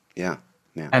 Beautiful. Yeah.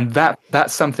 Yeah. And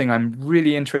that's something I'm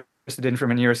really interested in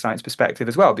from a neuroscience perspective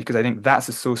as well, because I think that's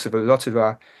the source of a lot of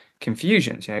our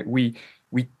confusions. We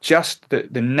just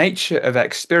the nature of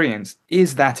experience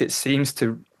is that it seems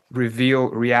to reveal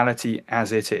reality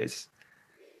as it is.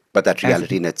 But that And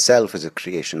reality in itself is a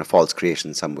creation, a false creation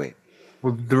in some way.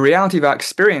 well, the reality of our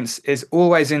experience is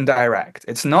always indirect.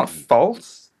 It's not Hmm.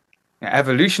 false.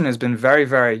 Evolution has been very,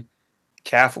 very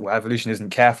careful. Well, evolution isn't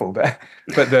careful, but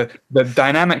the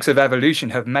dynamics of evolution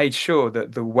have made sure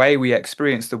that the way we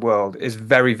experience the world is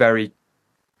very, very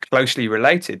closely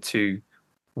related to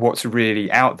what's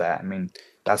really out there. I mean,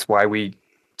 that's why we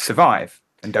survive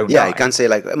and don't Yeah, you die. can't say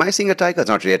like, "Am I seeing a tiger?" It's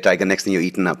not really a tiger. Next thing you're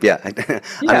eaten up. Yeah, Yeah,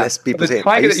 unless but people the say, "Are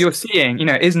tiger you?" that you're seeing,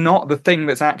 is not the thing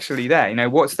that's actually there.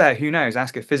 What's there? Who knows?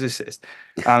 Ask a physicist.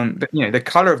 But the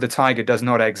color of the tiger does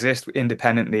not exist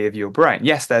independently of your brain.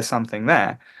 Yes, there's something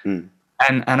there, Mm.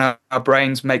 and our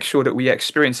brains make sure that we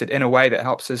experience it in a way that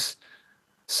helps us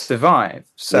survive.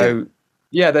 Yeah. So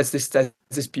yeah, there's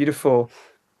this beautiful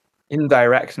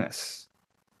indirectness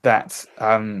that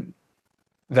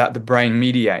the brain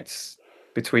mediates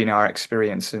between our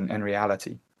experience and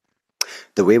reality.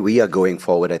 The way we are going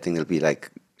forward, I think it'll be like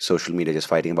social media just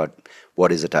fighting about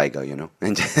what is a tiger,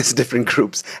 and just different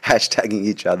groups hashtagging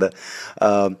each other.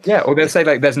 Um, Yeah, or they'll say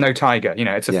like there's no tiger.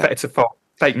 It's a yeah, it's a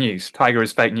fake news. Tiger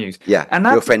is fake news, yeah, and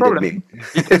you that's the offended problem me.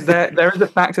 because there is a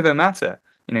fact of the matter.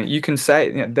 You can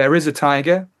say there is a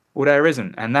tiger or there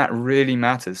isn't, and that really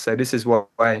matters. So this is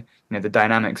why the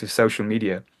dynamics of social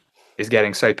media is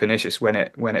getting so pernicious when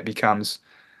it becomes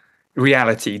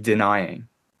reality denying.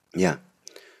 Yeah,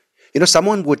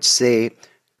 someone would say,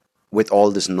 with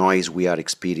all this noise we are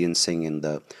experiencing in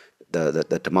the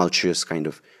tumultuous kind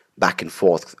of back and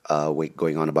forth way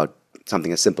going on about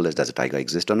something as simple as, does a tiger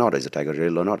exist or not? Is a tiger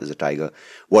real or not?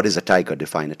 What is a tiger?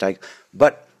 Define a tiger.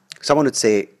 But someone would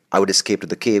say, I would escape to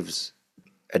the caves,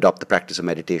 adopt the practice of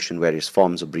meditation, various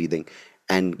forms of breathing,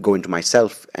 and go into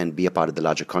myself and be a part of the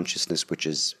larger consciousness, which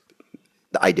is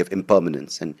the idea of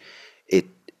impermanence. And it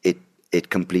it it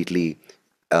completely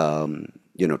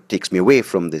takes me away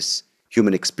from this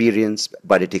human experience,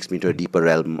 but it takes me to a deeper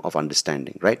realm of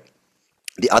understanding, right?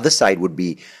 The other side would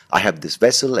be, I have this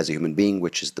vessel as a human being,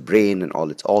 which is the brain and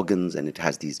all its organs, and it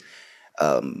has these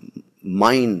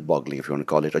mind-boggling, if you want to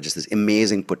call it, or just this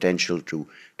amazing potential to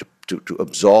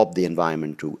absorb the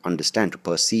environment, to understand, to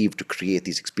perceive, to create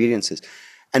these experiences,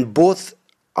 and both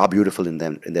are beautiful in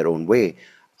them in their own way.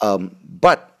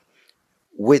 But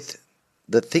with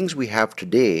the things we have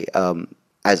today,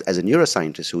 as a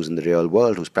neuroscientist who's in the real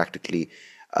world, who's practically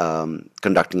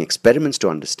conducting experiments to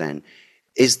understand,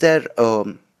 is there,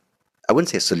 I wouldn't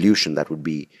say a solution, that would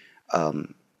be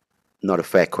not a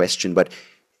fair question, but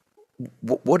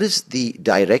what is the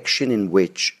direction in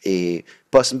which a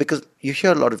person, because you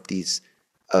hear a lot of these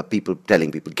people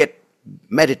telling people,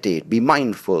 meditate, be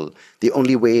mindful. The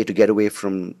only way to get away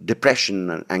from depression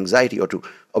and anxiety, or to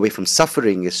away from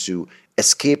suffering, is to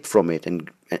escape from it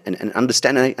and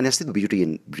understand. And I see the beauty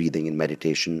in breathing, in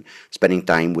meditation, spending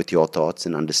time with your thoughts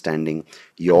and understanding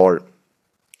your,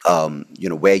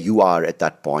 where you are at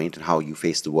that point and how you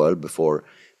face the world before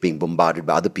being bombarded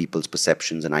by other people's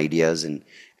perceptions and ideas and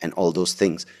all those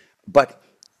things. But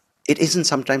it isn't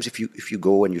sometimes if you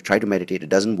go and you try to meditate, it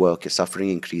doesn't work, your suffering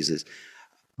increases.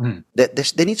 Mm.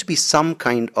 There needs to be some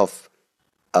kind of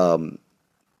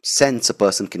sense a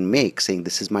person can make saying,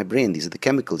 this is my brain, these are the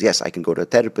chemicals. Yes, I can go to a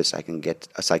therapist, I can get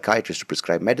a psychiatrist to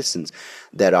prescribe medicines.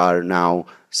 There are now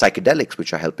psychedelics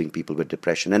which are helping people with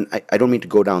depression. And I don't mean to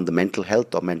go down the mental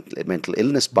health or mental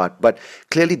illness part, but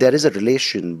clearly there is a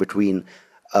relation between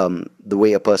the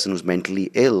way a person who's mentally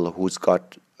ill, who's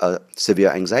got severe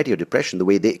anxiety or depression, the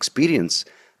way they experience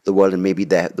the world and maybe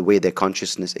the way their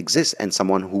consciousness exists, and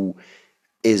someone who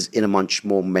is in a much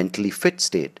more mentally fit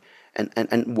state. And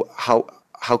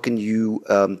how can you,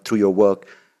 through your work,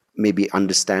 maybe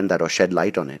understand that or shed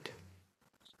light on it?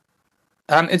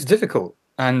 It's difficult,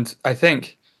 and I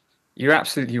think you're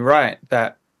absolutely right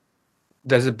that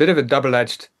there's a bit of a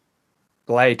double-edged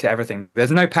blade to everything.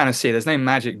 There's no panacea, there's no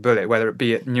magic bullet, whether it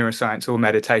be it neuroscience or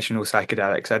meditation or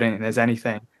psychedelics. I don't think there's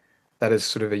anything that is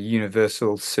sort of a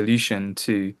universal solution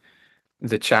to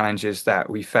the challenges that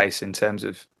we face in terms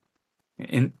of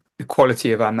in the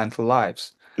quality of our mental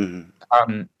lives. Hmm.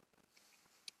 Um,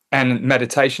 and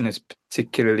meditation is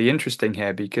particularly interesting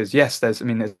here because yes, there's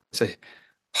a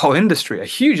whole industry, a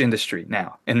huge industry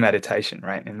now in meditation,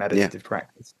 right? In Yeah. meditative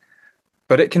practice.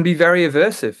 But it can be very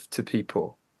aversive to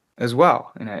people as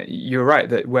well. You're right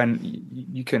that when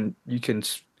you can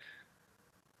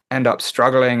end up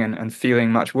struggling and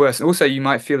feeling much worse. Also, you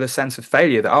might feel a sense of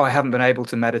failure that, oh, I haven't been able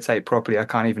to meditate properly. I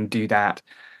can't even do that.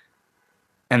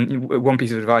 And one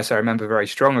piece of advice I remember very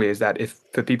strongly is that if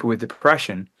for people with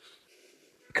depression,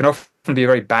 it can often be a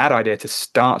very bad idea to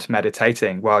start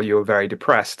meditating while you're very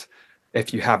depressed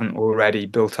if you haven't already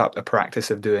built up a practice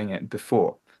of doing it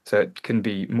before. So it can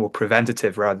be more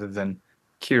preventative rather than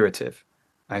curative.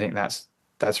 I think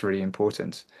that's really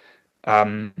important.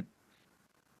 Um,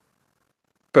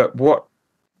 but what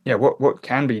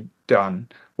can be done?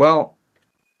 Well,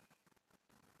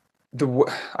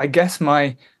 I guess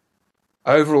my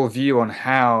overall view on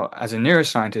how, as a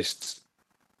neuroscientist,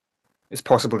 it's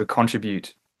possible to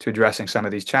contribute to addressing some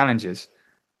of these challenges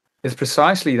is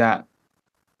precisely that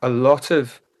a lot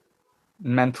of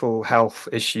mental health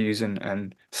issues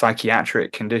and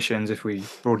psychiatric conditions, if we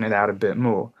broaden it out a bit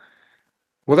more,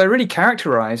 well, they're really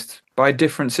characterized by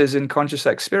differences in conscious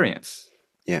experience.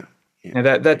 Yeah.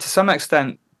 Yeah. They're to some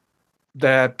extent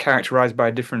they're characterized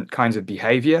by different kinds of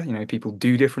behavior. People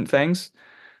do different things,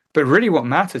 but really what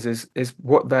matters is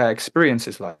what their experience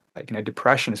is like.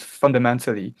 Depression is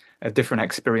fundamentally a different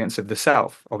experience of the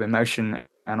self, of emotion,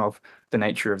 and of the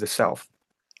nature of the self.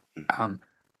 Um,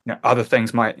 Other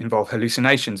things might involve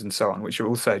hallucinations and so on, which are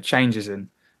also changes in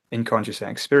conscious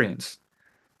experience.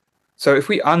 So if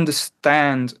we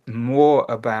understand more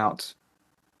about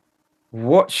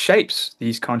what shapes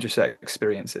these conscious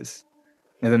experiences,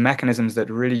 the mechanisms that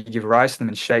really give rise to them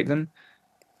and shape them,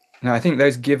 I think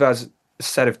those give us a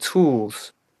set of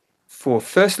tools for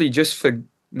firstly just for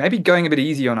maybe going a bit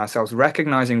easy on ourselves,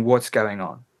 recognizing what's going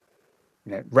on,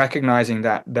 recognizing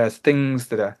that there's things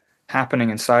that are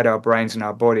happening inside our brains and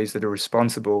our bodies that are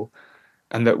responsible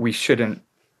and that we shouldn't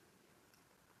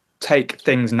take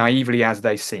things naively as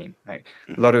they seem. Like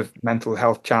a lot of mental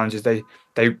health challenges, they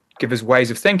give us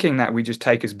ways of thinking that we just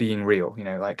take as being real.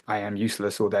 Like I am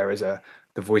useless, or the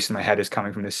voice in my head is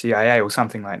coming from the CIA or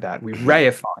something like that. We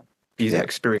reify these Yeah.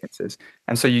 experiences,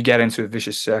 and so you get into a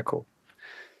vicious circle.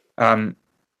 Um,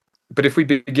 but if we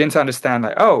begin to understand,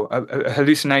 like, oh, a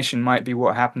hallucination might be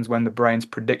what happens when the brain's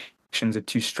predictions are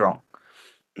too strong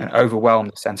and overwhelm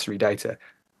the sensory data.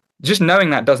 Just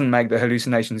knowing that doesn't make the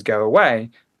hallucinations go away,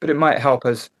 but it might help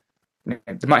us.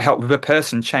 It might help the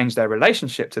person change their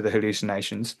relationship to the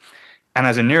hallucinations. And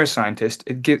as a neuroscientist,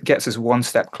 it gets us one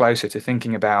step closer to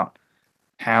thinking about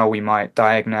how we might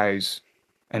diagnose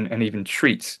and even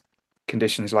treat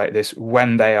conditions like this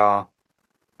when they are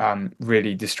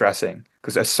really distressing.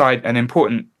 Because an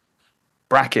important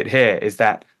bracket here is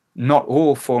that not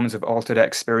all forms of altered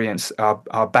experience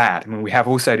are bad. I mean, we have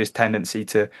also this tendency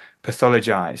to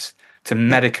pathologize, to Yeah.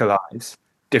 medicalize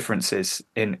differences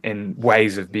in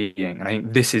ways of being. And I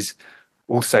think this is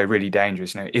also really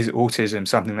dangerous. Is autism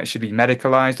something that should be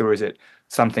medicalized, or is it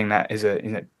something that is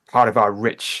a part of our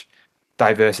rich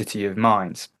diversity of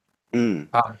minds? Mm.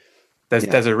 Um, there's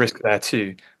Yeah. there's a risk there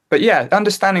too. But yeah,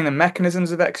 understanding the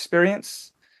mechanisms of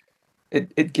experience,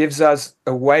 it gives us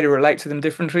a way to relate to them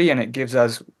differently, and it gives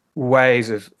us ways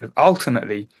of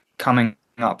ultimately coming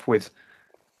up with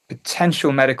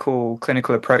potential medical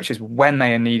clinical approaches when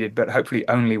they are needed, but hopefully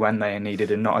only when they are needed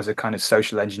and not as a kind of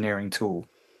social engineering tool.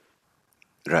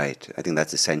 Right. I think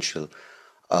that's essential.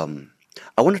 Um,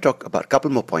 I want to talk about a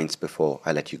couple more points before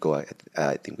I let you go.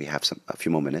 I think we have a few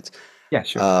more minutes. Yeah,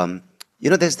 sure. Um,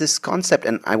 there's this concept,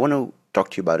 and I want to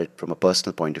talk to you about it from a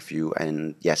personal point of view.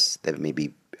 And yes, there may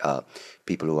be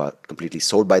people who are completely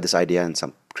sold by this idea and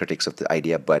some critics of the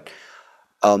idea, but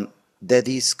um, there are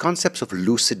these concepts of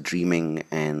lucid dreaming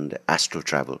and astral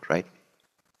travel, right?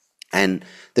 And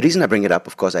the reason I bring it up,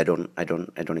 of course, I don't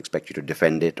expect you to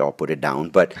defend it or put it down,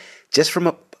 but just from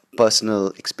a personal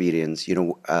experience,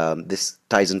 this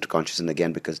ties into consciousness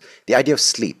again because the idea of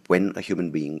sleep, when a human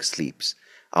being sleeps,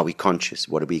 are we conscious?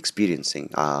 What are we experiencing?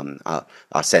 Our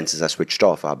senses are switched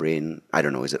off. Our brain, I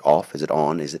don't know, is it off? Is it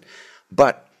on? Is it?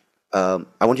 But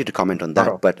I want you to comment on Not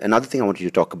that. all. But another thing I want you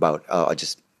to talk about, I'll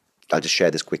just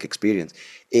share this quick experience,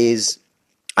 is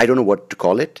I don't know what to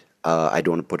call it. I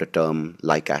don't want to put a term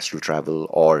like astral travel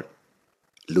or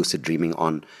lucid dreaming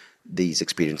on these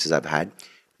experiences I've had.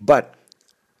 But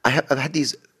I've had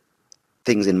these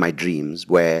things in my dreams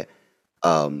where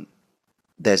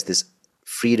there's this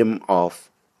freedom of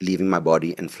leaving my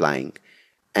body and flying.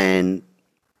 And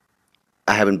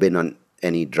I haven't been on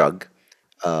any drug.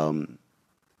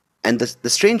 And the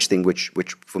strange thing, which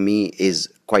for me is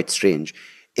quite strange,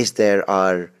 is there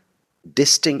are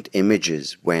distinct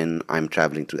images when I'm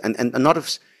traveling through, and a lot of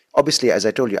obviously, as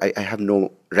I told you, I have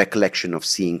no recollection of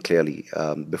seeing clearly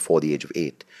before the age of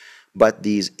 8, but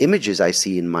these images I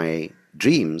see in my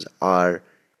dreams are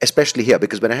especially here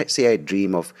because when I say I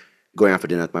dream of going out for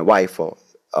dinner with my wife or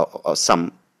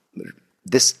some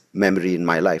this memory in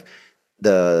my life,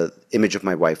 the image of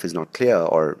my wife is not clear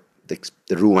or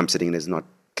the room I'm sitting in is not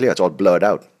clear. It's all blurred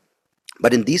out.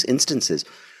 But in these instances,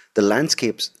 the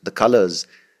landscapes, the colors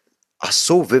are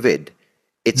so vivid,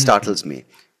 it Mm. startles me.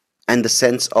 And the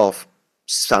sense of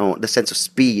sound, the sense of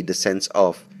speed, the sense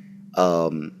of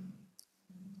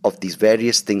these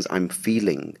various things I'm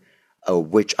feeling,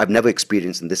 which I've never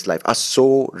experienced in this life, are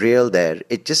so real there.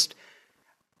 It just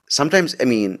sometimes, I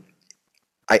mean,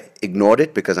 I ignored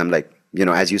it because I'm like,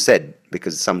 as you said,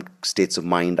 because some states of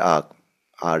mind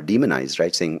are demonized,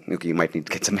 right? Saying, okay, you might need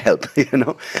to get some help,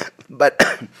 But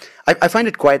I find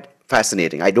it quite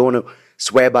fascinating. I don't want to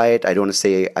swear by it. I don't want to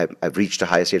say I've reached a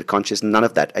higher state of consciousness. None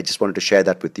of that. I just wanted to share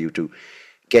that with you to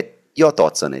get your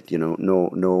thoughts on it.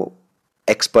 No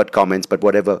expert comments, but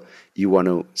whatever you want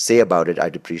to say about it,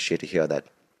 I'd appreciate to hear that.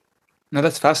 No,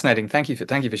 that's fascinating. Thank you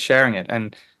for sharing it.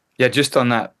 And yeah, just on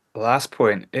that last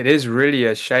point, it is really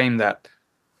a shame that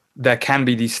there can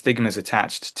be these stigmas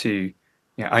attached to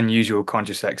unusual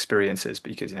conscious experiences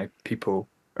because people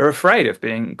are afraid of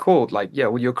being called like, yeah,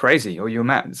 well, you're crazy or you're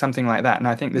mad, something like that. And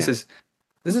I think this Yeah. is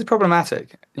this is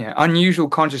problematic. Unusual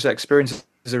conscious experiences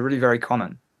are really very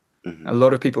common. A Hmm.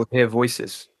 lot of people hear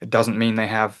voices. It doesn't mean they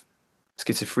have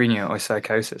schizophrenia or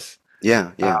psychosis. Yeah.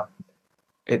 Uh, Yeah.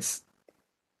 it's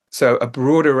so a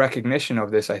broader recognition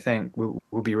of this, I think, will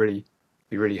be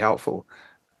really helpful.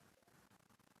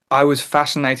 I was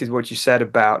fascinated what you said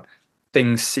about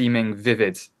things seeming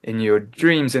vivid in your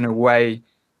dreams in a way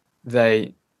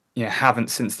they haven't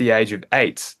since the age of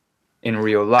 8 in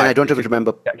real And I life don't even because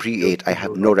remember actually pre 8. I feel have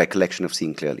your no body. recollection of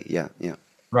seeing clearly. Yeah. Yeah.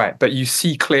 Right, but you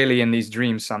see clearly in these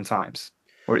dreams sometimes,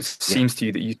 or it Yeah. seems to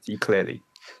you that you see clearly.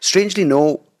 Strangely,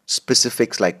 no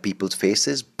specifics like people's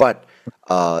faces, but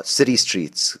city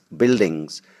streets,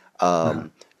 buildings, Uh-huh.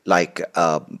 um, like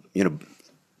you know,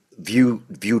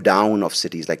 view down of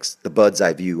cities, like the bird's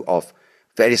eye view of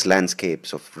various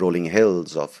landscapes of rolling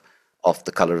hills, of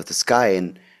the color of the sky.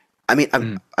 And I mean,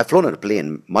 Mm. I've flown on a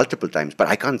plane multiple times, but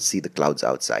I can't see the clouds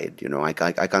outside.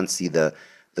 I can't see the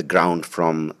ground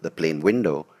from the plane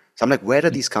window. So I'm like, where are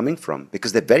these coming from?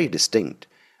 Because they're very distinct.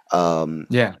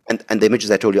 Yeah. And the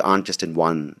images I told you aren't just in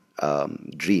one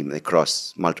dream; they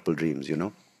cross multiple dreams.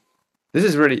 This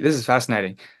is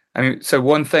fascinating. I mean, so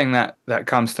one thing that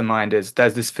comes to mind is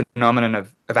there's this phenomenon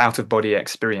of out of body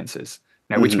experiences,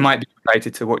 which Hmm. might be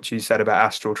related to what you said about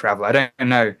astral travel. I don't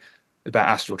know about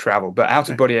astral travel, but out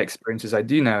of Right, body experiences I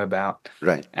do know about.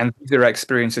 right. And these are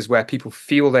experiences where people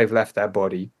feel they've left their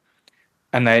body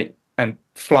and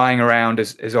flying around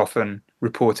is often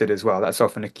reported as well. That's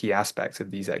often a key aspect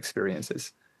of these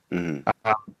experiences. Hmm.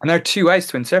 And there are two ways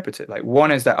to interpret it. Like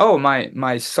one is that, oh,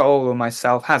 my soul or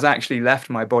myself has actually left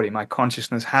my body. My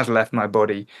consciousness has left my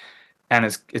body and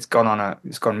it's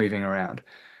gone moving around.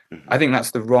 I Hmm. think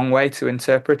that's the wrong way to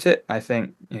interpret it. I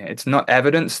think it's not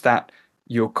evidence that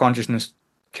your consciousness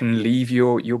can leave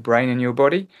your brain and your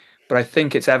body, but I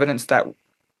think it's evidence that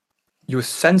your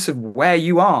sense of where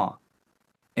you are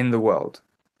in the world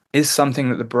is something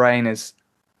that the brain is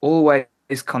always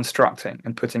constructing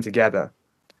and putting together.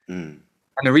 Mm.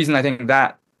 And the reason I think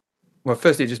that, well,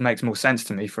 firstly, it just makes more sense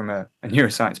to me from a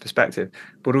neuroscience perspective,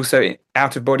 but also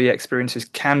out of body experiences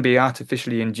can be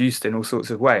artificially induced in all sorts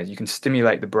of ways. You can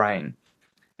stimulate the brain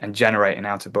and generate an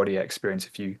out of body experience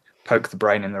if you poke the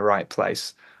brain in the right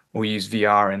place or use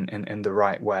VR in the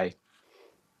right way.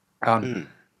 Um, Mm.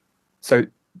 so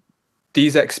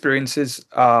these experiences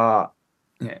are,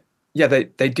 yeah, yeah,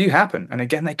 they do happen. And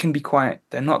again, they can be quite,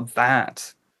 they're not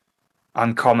that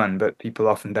uncommon, but people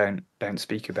often don't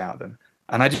speak about them.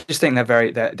 And I just think they're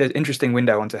an interesting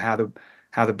window onto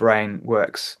how the brain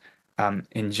works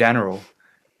in general.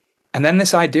 And then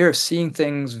this idea of seeing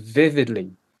things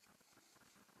vividly.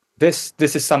 This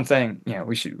is something,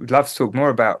 we'd love to talk more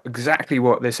about exactly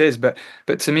what this is, but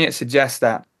to me it suggests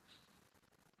that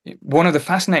one of the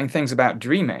fascinating things about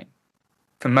dreaming,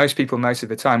 for most people most of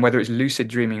the time, whether it's lucid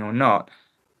dreaming or not,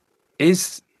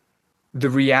 is the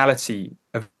reality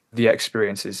of the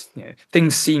experiences.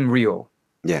 Things seem real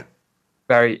Yeah.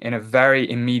 very in a very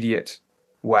immediate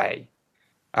way.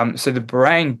 So the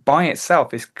brain by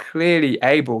itself is clearly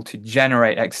able to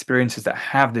generate experiences that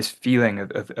have this feeling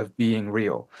of being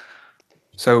real.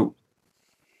 So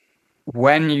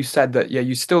when you said that, yeah,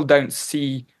 you still don't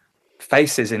see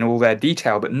faces in all their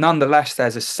detail, but nonetheless,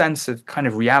 there's a sense of kind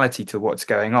of reality to what's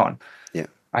going on. Yeah.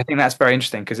 I think that's very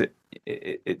interesting because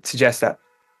it suggests that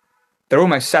they're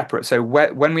almost separate. So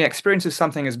when we experience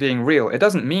something as being real, it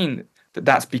doesn't mean that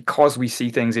that's because we see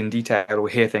things in detail or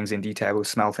hear things in detail or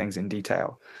smell things in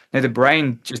detail. No, the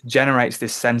brain just generates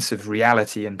this sense of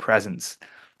reality and presence,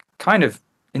 kind of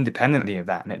independently of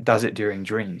that, and it does it during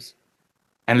dreams.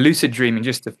 And lucid dreaming,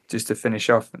 just to finish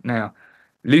off now,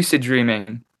 lucid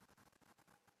dreaming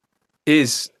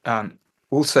is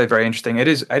also very interesting. It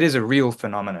is a real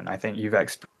phenomenon. I think you've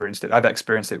experienced it. I've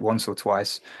experienced it once or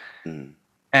twice, Mm.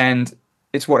 and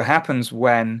it's what happens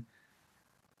when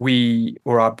we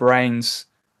or our brains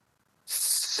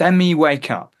semi wake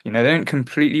up. They don't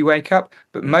completely wake up,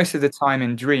 but Mm. most of the time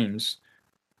in dreams,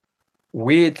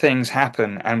 weird things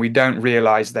happen and we don't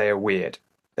realize they are weird.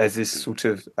 There's this Mm. sort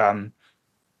of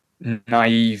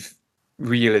naive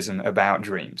realism about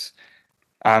dreams.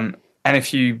 Um, and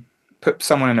if you put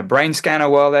someone in a brain scanner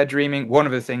while they're dreaming, one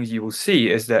of the things you will see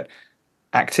is that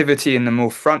activity in the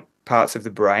more front parts of the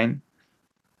brain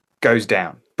goes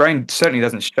down. Brain certainly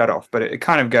doesn't shut off, but it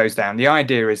kind of goes down. The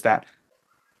idea is that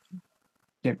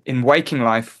in waking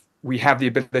life, we have the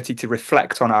ability to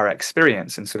reflect on our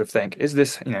experience and sort of think, is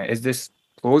this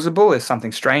plausible? Is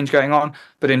something strange going on?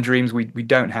 But in dreams, we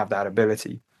don't have that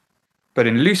ability. But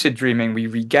in lucid dreaming, we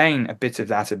regain a bit of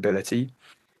that ability,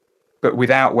 but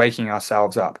without waking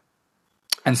ourselves up.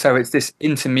 And so it's this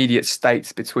intermediate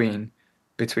state between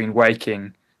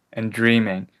waking and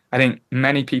dreaming. I think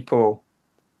many people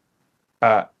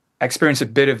uh, experience a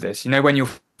bit of this. When you're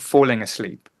falling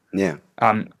asleep, Yeah.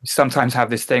 sometimes have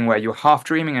this thing where you're half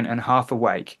dreaming and half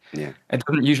awake. Yeah. It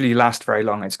doesn't usually last very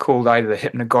long. It's called either the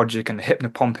hypnagogic and the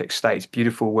hypnopompic states.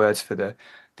 Beautiful words for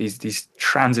these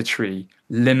transitory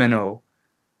liminal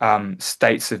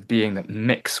states of being that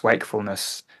mix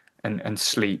wakefulness and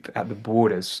sleep at the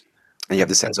borders And you have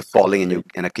the of sense of falling and you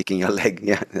sleep. end up kicking your leg.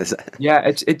 Yeah. Yeah,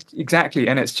 it's exactly,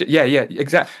 and yeah,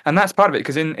 exactly, and that's part of it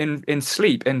because in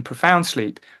sleep, in profound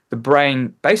sleep, the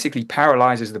brain basically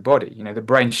paralyzes the body. The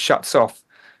brain shuts off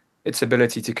its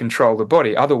ability to control the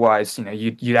body. Otherwise,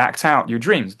 you'd act out your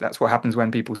dreams. That's what happens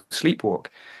when people sleepwalk,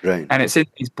 Right. and it's in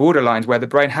these borderlines where the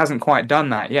brain hasn't quite done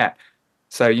that yet.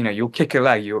 So you'll kick a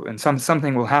leg, and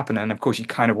something will happen, and of course you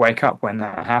kind of wake up when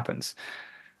that happens.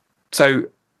 So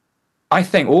I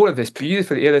think all of this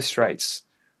beautifully illustrates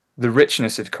the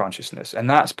richness of consciousness, and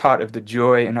that's part of the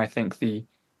joy, and I think the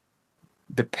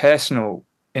personal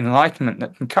enlightenment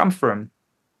that can come from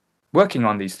working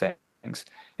on these things.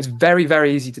 It's very,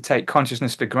 very easy to take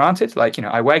consciousness for granted. Like,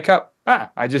 I wake up,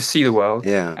 I just see the world,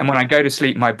 Yeah. and when I go to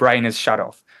sleep, my brain is shut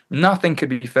off. Nothing could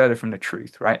be further from the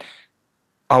truth, right?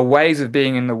 Our ways of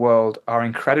being in the world are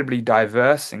incredibly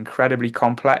diverse, incredibly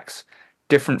complex,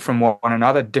 different from one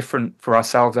another, different for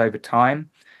ourselves over time.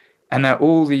 And there are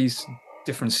all these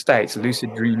different states: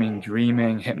 lucid dreaming,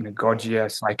 dreaming,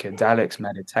 hypnagogia, psychedelics,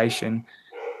 meditation.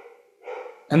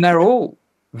 And they're all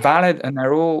valid and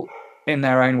they're all in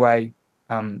their own way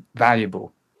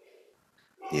valuable.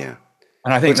 Yeah.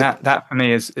 And I Well, think it's a, that for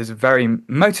me is very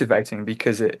motivating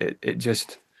because it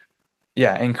just,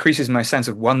 yeah, increases my sense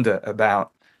of wonder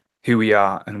about who we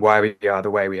are and why we are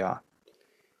the way we are.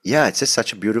 yeah, it's just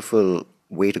such a beautiful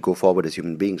way to go forward as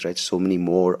human beings, right? So many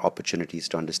more opportunities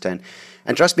to understand.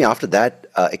 And trust me, after that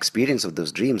experience of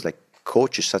those dreams, like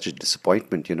coach is such a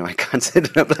disappointment. I can't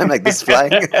sit and I'm like this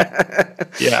flying.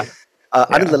 Yeah.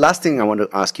 Anil, Yeah. the last thing I want to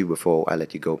ask you before I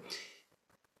let you go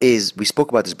is we spoke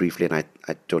about this briefly, and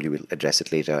I told you we'll address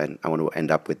it later, and I want to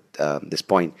end up with this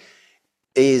point.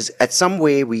 Is at some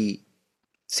way we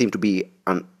seem to be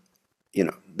on,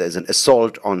 there's an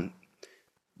assault on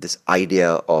this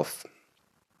idea of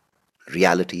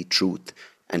reality, truth,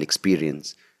 and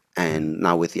experience. Mm. And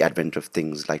now with the advent of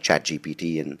things like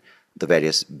ChatGPT and the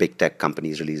various big tech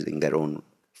companies releasing their own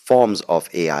forms of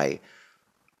AI,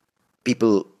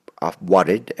 people are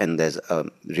worried, and there's a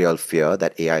real fear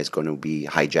that AI is going to be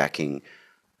hijacking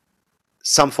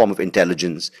some form of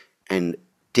intelligence and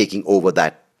taking over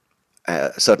that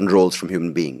certain roles from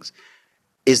human beings.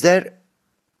 Is there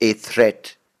a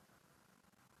threat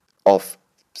of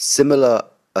similar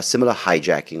a similar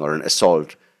hijacking or an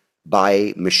assault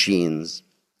by machines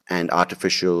and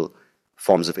artificial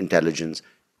forms of intelligence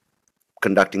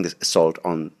conducting this assault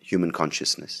on human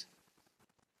consciousness?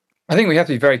 I think we have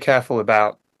to be very careful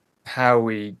about how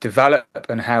we develop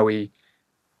and how we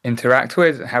interact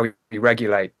with, how we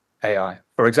regulate AI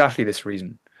for exactly this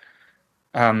reason.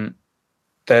 Um,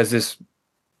 there's this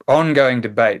ongoing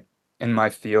debate in my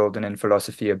field and in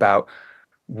philosophy about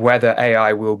whether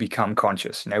AI will become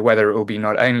conscious, whether it will be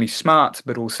not only smart,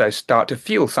 but also start to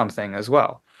feel something as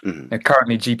well. Hmm.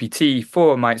 Currently,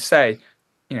 GPT-4 might say,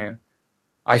 you know,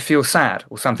 I feel sad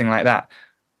or something like that.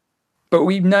 But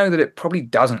we know that it probably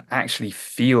doesn't actually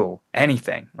feel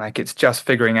anything. Like it's just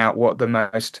figuring out what the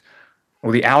most,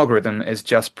 or the algorithm is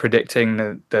just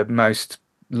predicting the most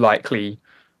likely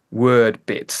word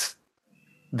bits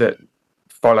that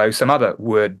follow some other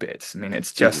word bits. I mean,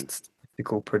 it's Hmm. just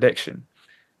statistical prediction.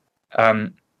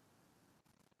 Um,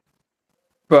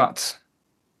 but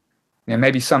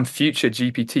maybe some future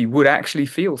GPT would actually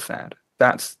feel sad.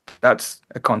 That's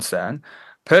a concern.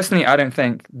 Personally, I don't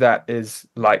think that is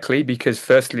likely because,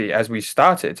 firstly, as we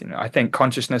started, I think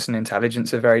consciousness and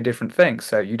intelligence are very different things.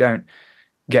 So you don't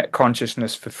get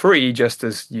consciousness for free just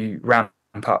as you ramp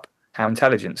up how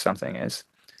intelligent something is.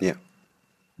 Yeah.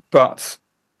 But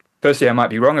firstly, I might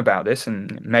be wrong about this,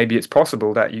 and maybe it's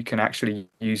possible that you can actually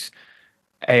use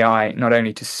AI not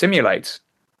only to simulate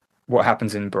what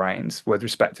happens in brains with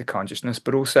respect to consciousness,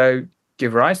 but also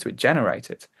give rise to it, generate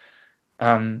it.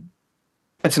 Um,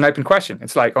 it's an open question.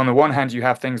 It's like, on the one hand, you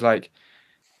have things like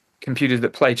computers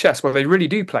that play chess. Well, they really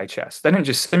do play chess. They don't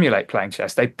just simulate playing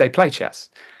chess, they play chess.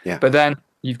 Yeah. But then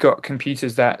you've got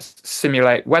computers that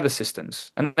simulate weather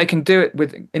systems, and they can do it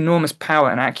with enormous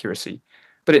power and accuracy.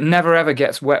 But it never ever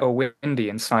gets wet or windy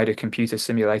inside a computer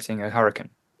simulating a hurricane,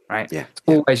 right? Yeah. It's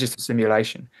Yeah. always just a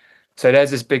simulation. So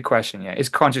there's this big question, yeah. Is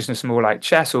consciousness more like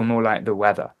chess or more like the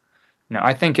weather?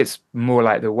 I think it's more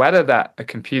like the weather, that a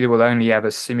computer will only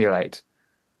ever simulate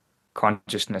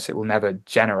consciousness. It will never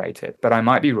generate it. But I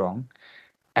might be wrong.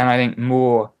 And I think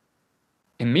more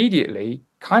immediately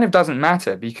kind of doesn't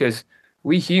matter because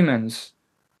we humans,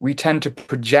 we tend to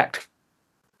project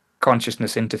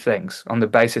consciousness into things on the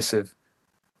basis of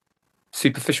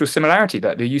superficial similarity,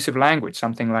 that the use of language,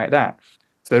 something like that.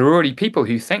 So there are already people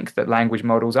who think that language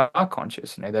models are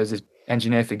conscious. There's this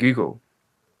engineer for Google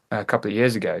a couple of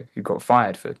years ago who got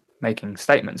fired for making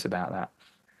statements about that.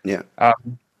 Yeah.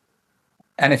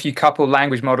 And if you couple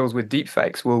language models with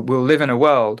deepfakes, we'll live in a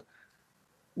world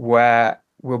where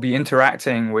we'll be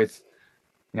interacting with,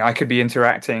 I could be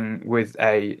interacting with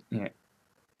a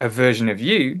version of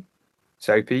you,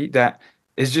 Soapy, that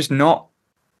is just not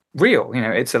real.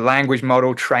 It's a language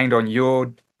model trained on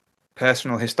your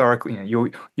personal historical, your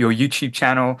YouTube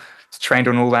channel. It's trained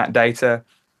on all that data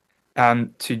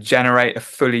to generate a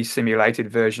fully simulated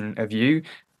version of you.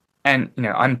 And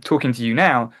I'm talking to you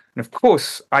now, and of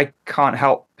course, I can't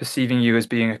help perceiving you as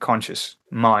being a conscious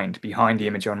mind behind the Yeah.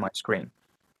 image on my screen.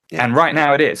 Yeah. And right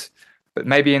now it is. But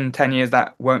maybe in 10 years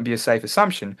that won't be a safe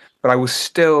assumption, but I will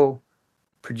still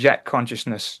project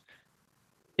consciousness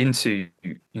into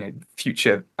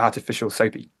future artificial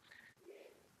Soapy. And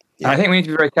Yeah. I think we need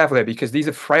to be very careful there because these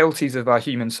are frailties of our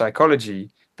human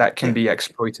psychology that can Yeah. be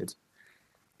exploited.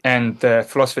 And the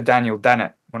philosopher Daniel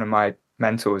Dennett, one of my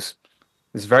mentors,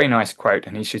 this very nice quote,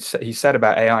 and he said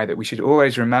about AI that we should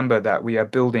always remember that we are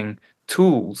building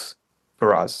tools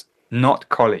for us, not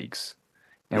colleagues.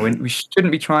 Hmm. We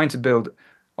shouldn't be trying to build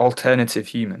alternative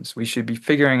humans. We should be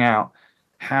figuring out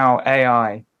how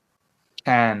AI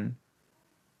can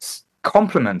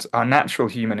complement our natural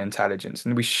human intelligence,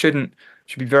 and we should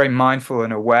be very mindful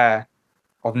and aware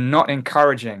of not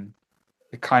encouraging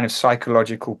the kind of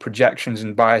psychological projections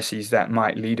and biases that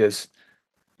might lead us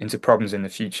into problems in the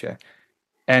future.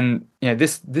 And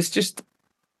this just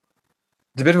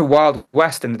it's a bit of a wild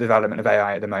west in the development of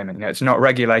AI at the moment. It's not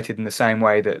regulated in the same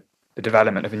way that the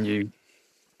development of a new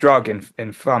drug in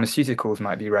pharmaceuticals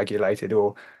might be regulated,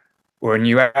 or a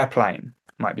new airplane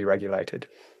might be regulated.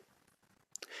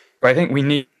 But I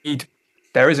think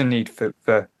there is a need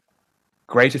for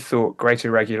greater thought, greater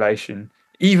regulation,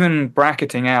 even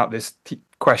bracketing out this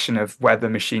question of whether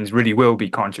machines really will be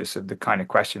conscious of the kind of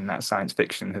question that science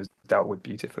fiction has dealt with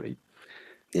beautifully.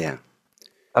 Yeah.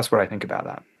 That's what I think about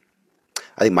that.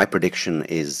 I think my prediction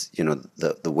is,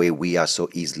 the way we are so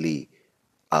easily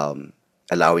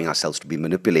allowing ourselves to be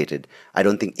manipulated. I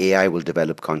don't think AI will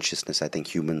develop consciousness. I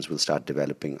think humans will start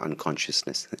developing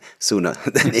unconsciousness sooner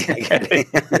than AI getting,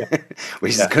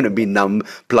 which is going to be numb,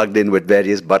 plugged in with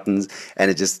various buttons,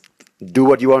 and it just do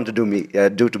what you want to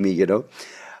do to me.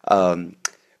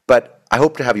 But I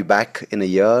hope to have you back in a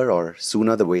year or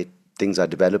sooner. The way things are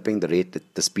developing,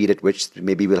 the speed at which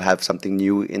maybe we'll have something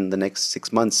new in the next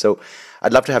 6 months. So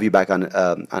I'd love to have you back on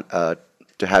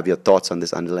to have your thoughts on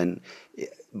this, Anil.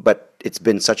 But it's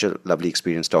been such a lovely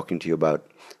experience talking to you about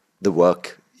the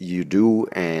work you do,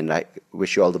 and I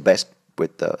wish you all the best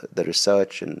with the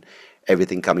research and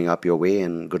everything coming up your way,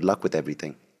 and good luck with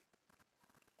everything.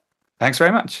 Thanks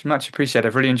very much. Much appreciated.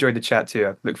 I've really enjoyed the chat too.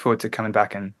 I look forward to coming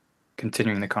back and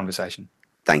continuing the conversation.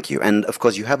 Thank you. And of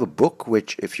course, you have a book,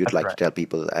 which if you'd That's like right. to tell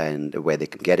people and where they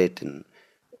can get it and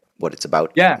what it's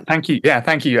about. Yeah, thank you. Yeah,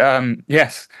 thank you.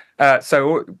 Yes.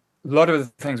 So a lot of the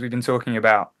things we've been talking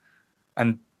about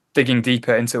and digging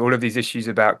deeper into all of these issues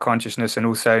about consciousness and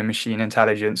also machine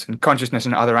intelligence and consciousness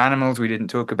in other animals we didn't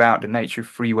talk about, the nature of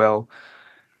free will.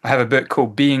 I have a book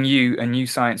called Being You, A New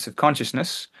Science of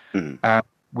Consciousness,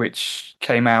 which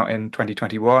came out in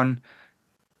 2021,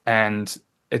 and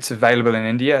it's available in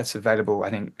India. It's available, I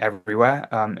think, everywhere.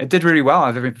 It did really well.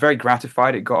 I've been very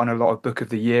gratified. It got on a lot of Book of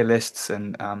the Year lists,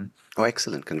 and Oh,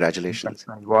 excellent. Congratulations.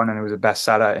 2021, and it was a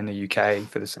bestseller in the UK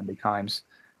for the Sunday Times.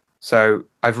 So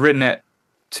I've written it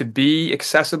to be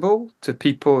accessible to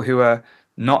people who are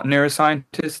not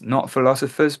neuroscientists, not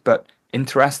philosophers, but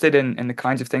interested in the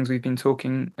kinds of things we've been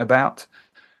talking about.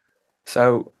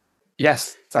 So,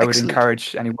 yes, I would Excellent.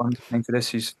 encourage anyone listening to this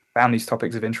who's found these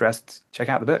topics of interest, check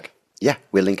out the book. Yeah,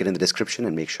 we'll link it in the description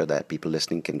and make sure that people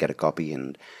listening can get a copy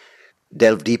and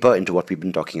delve deeper into what we've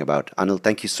been talking about. Anil,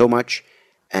 thank you so much.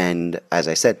 And as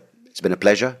I said, it's been a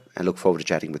pleasure, and look forward to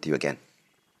chatting with you again.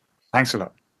 Thanks a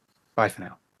lot. Bye for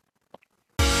now.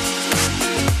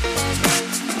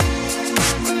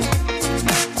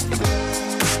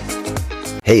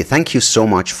 Hey, thank you so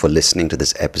much for listening to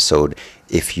this episode.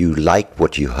 If you liked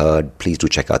what you heard, please do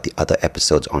check out the other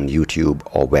episodes on YouTube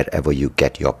or wherever you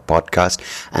get your podcast.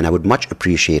 And I would much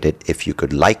appreciate it if you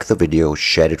could like the video,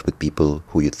 share it with people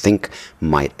who you think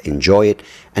might enjoy it,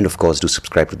 and of course do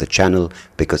subscribe to the channel,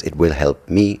 because it will help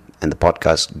me and the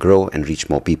podcast grow and reach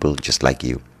more people just like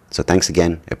you. So thanks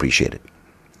again. Appreciate it.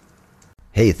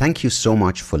 Hey, thank you so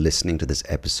much for listening to this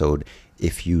episode.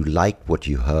 If you liked what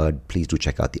you heard, please do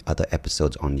check out the other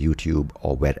episodes on YouTube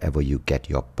or wherever you get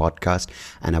your podcast.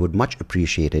 And I would much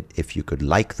appreciate it if you could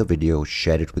like the video,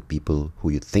 share it with people who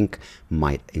you think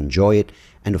might enjoy it,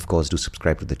 and of course do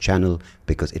subscribe to the channel,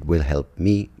 because it will help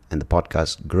me and the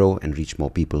podcast grow and reach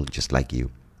more people just like you.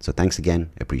 So thanks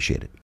again. Appreciate it.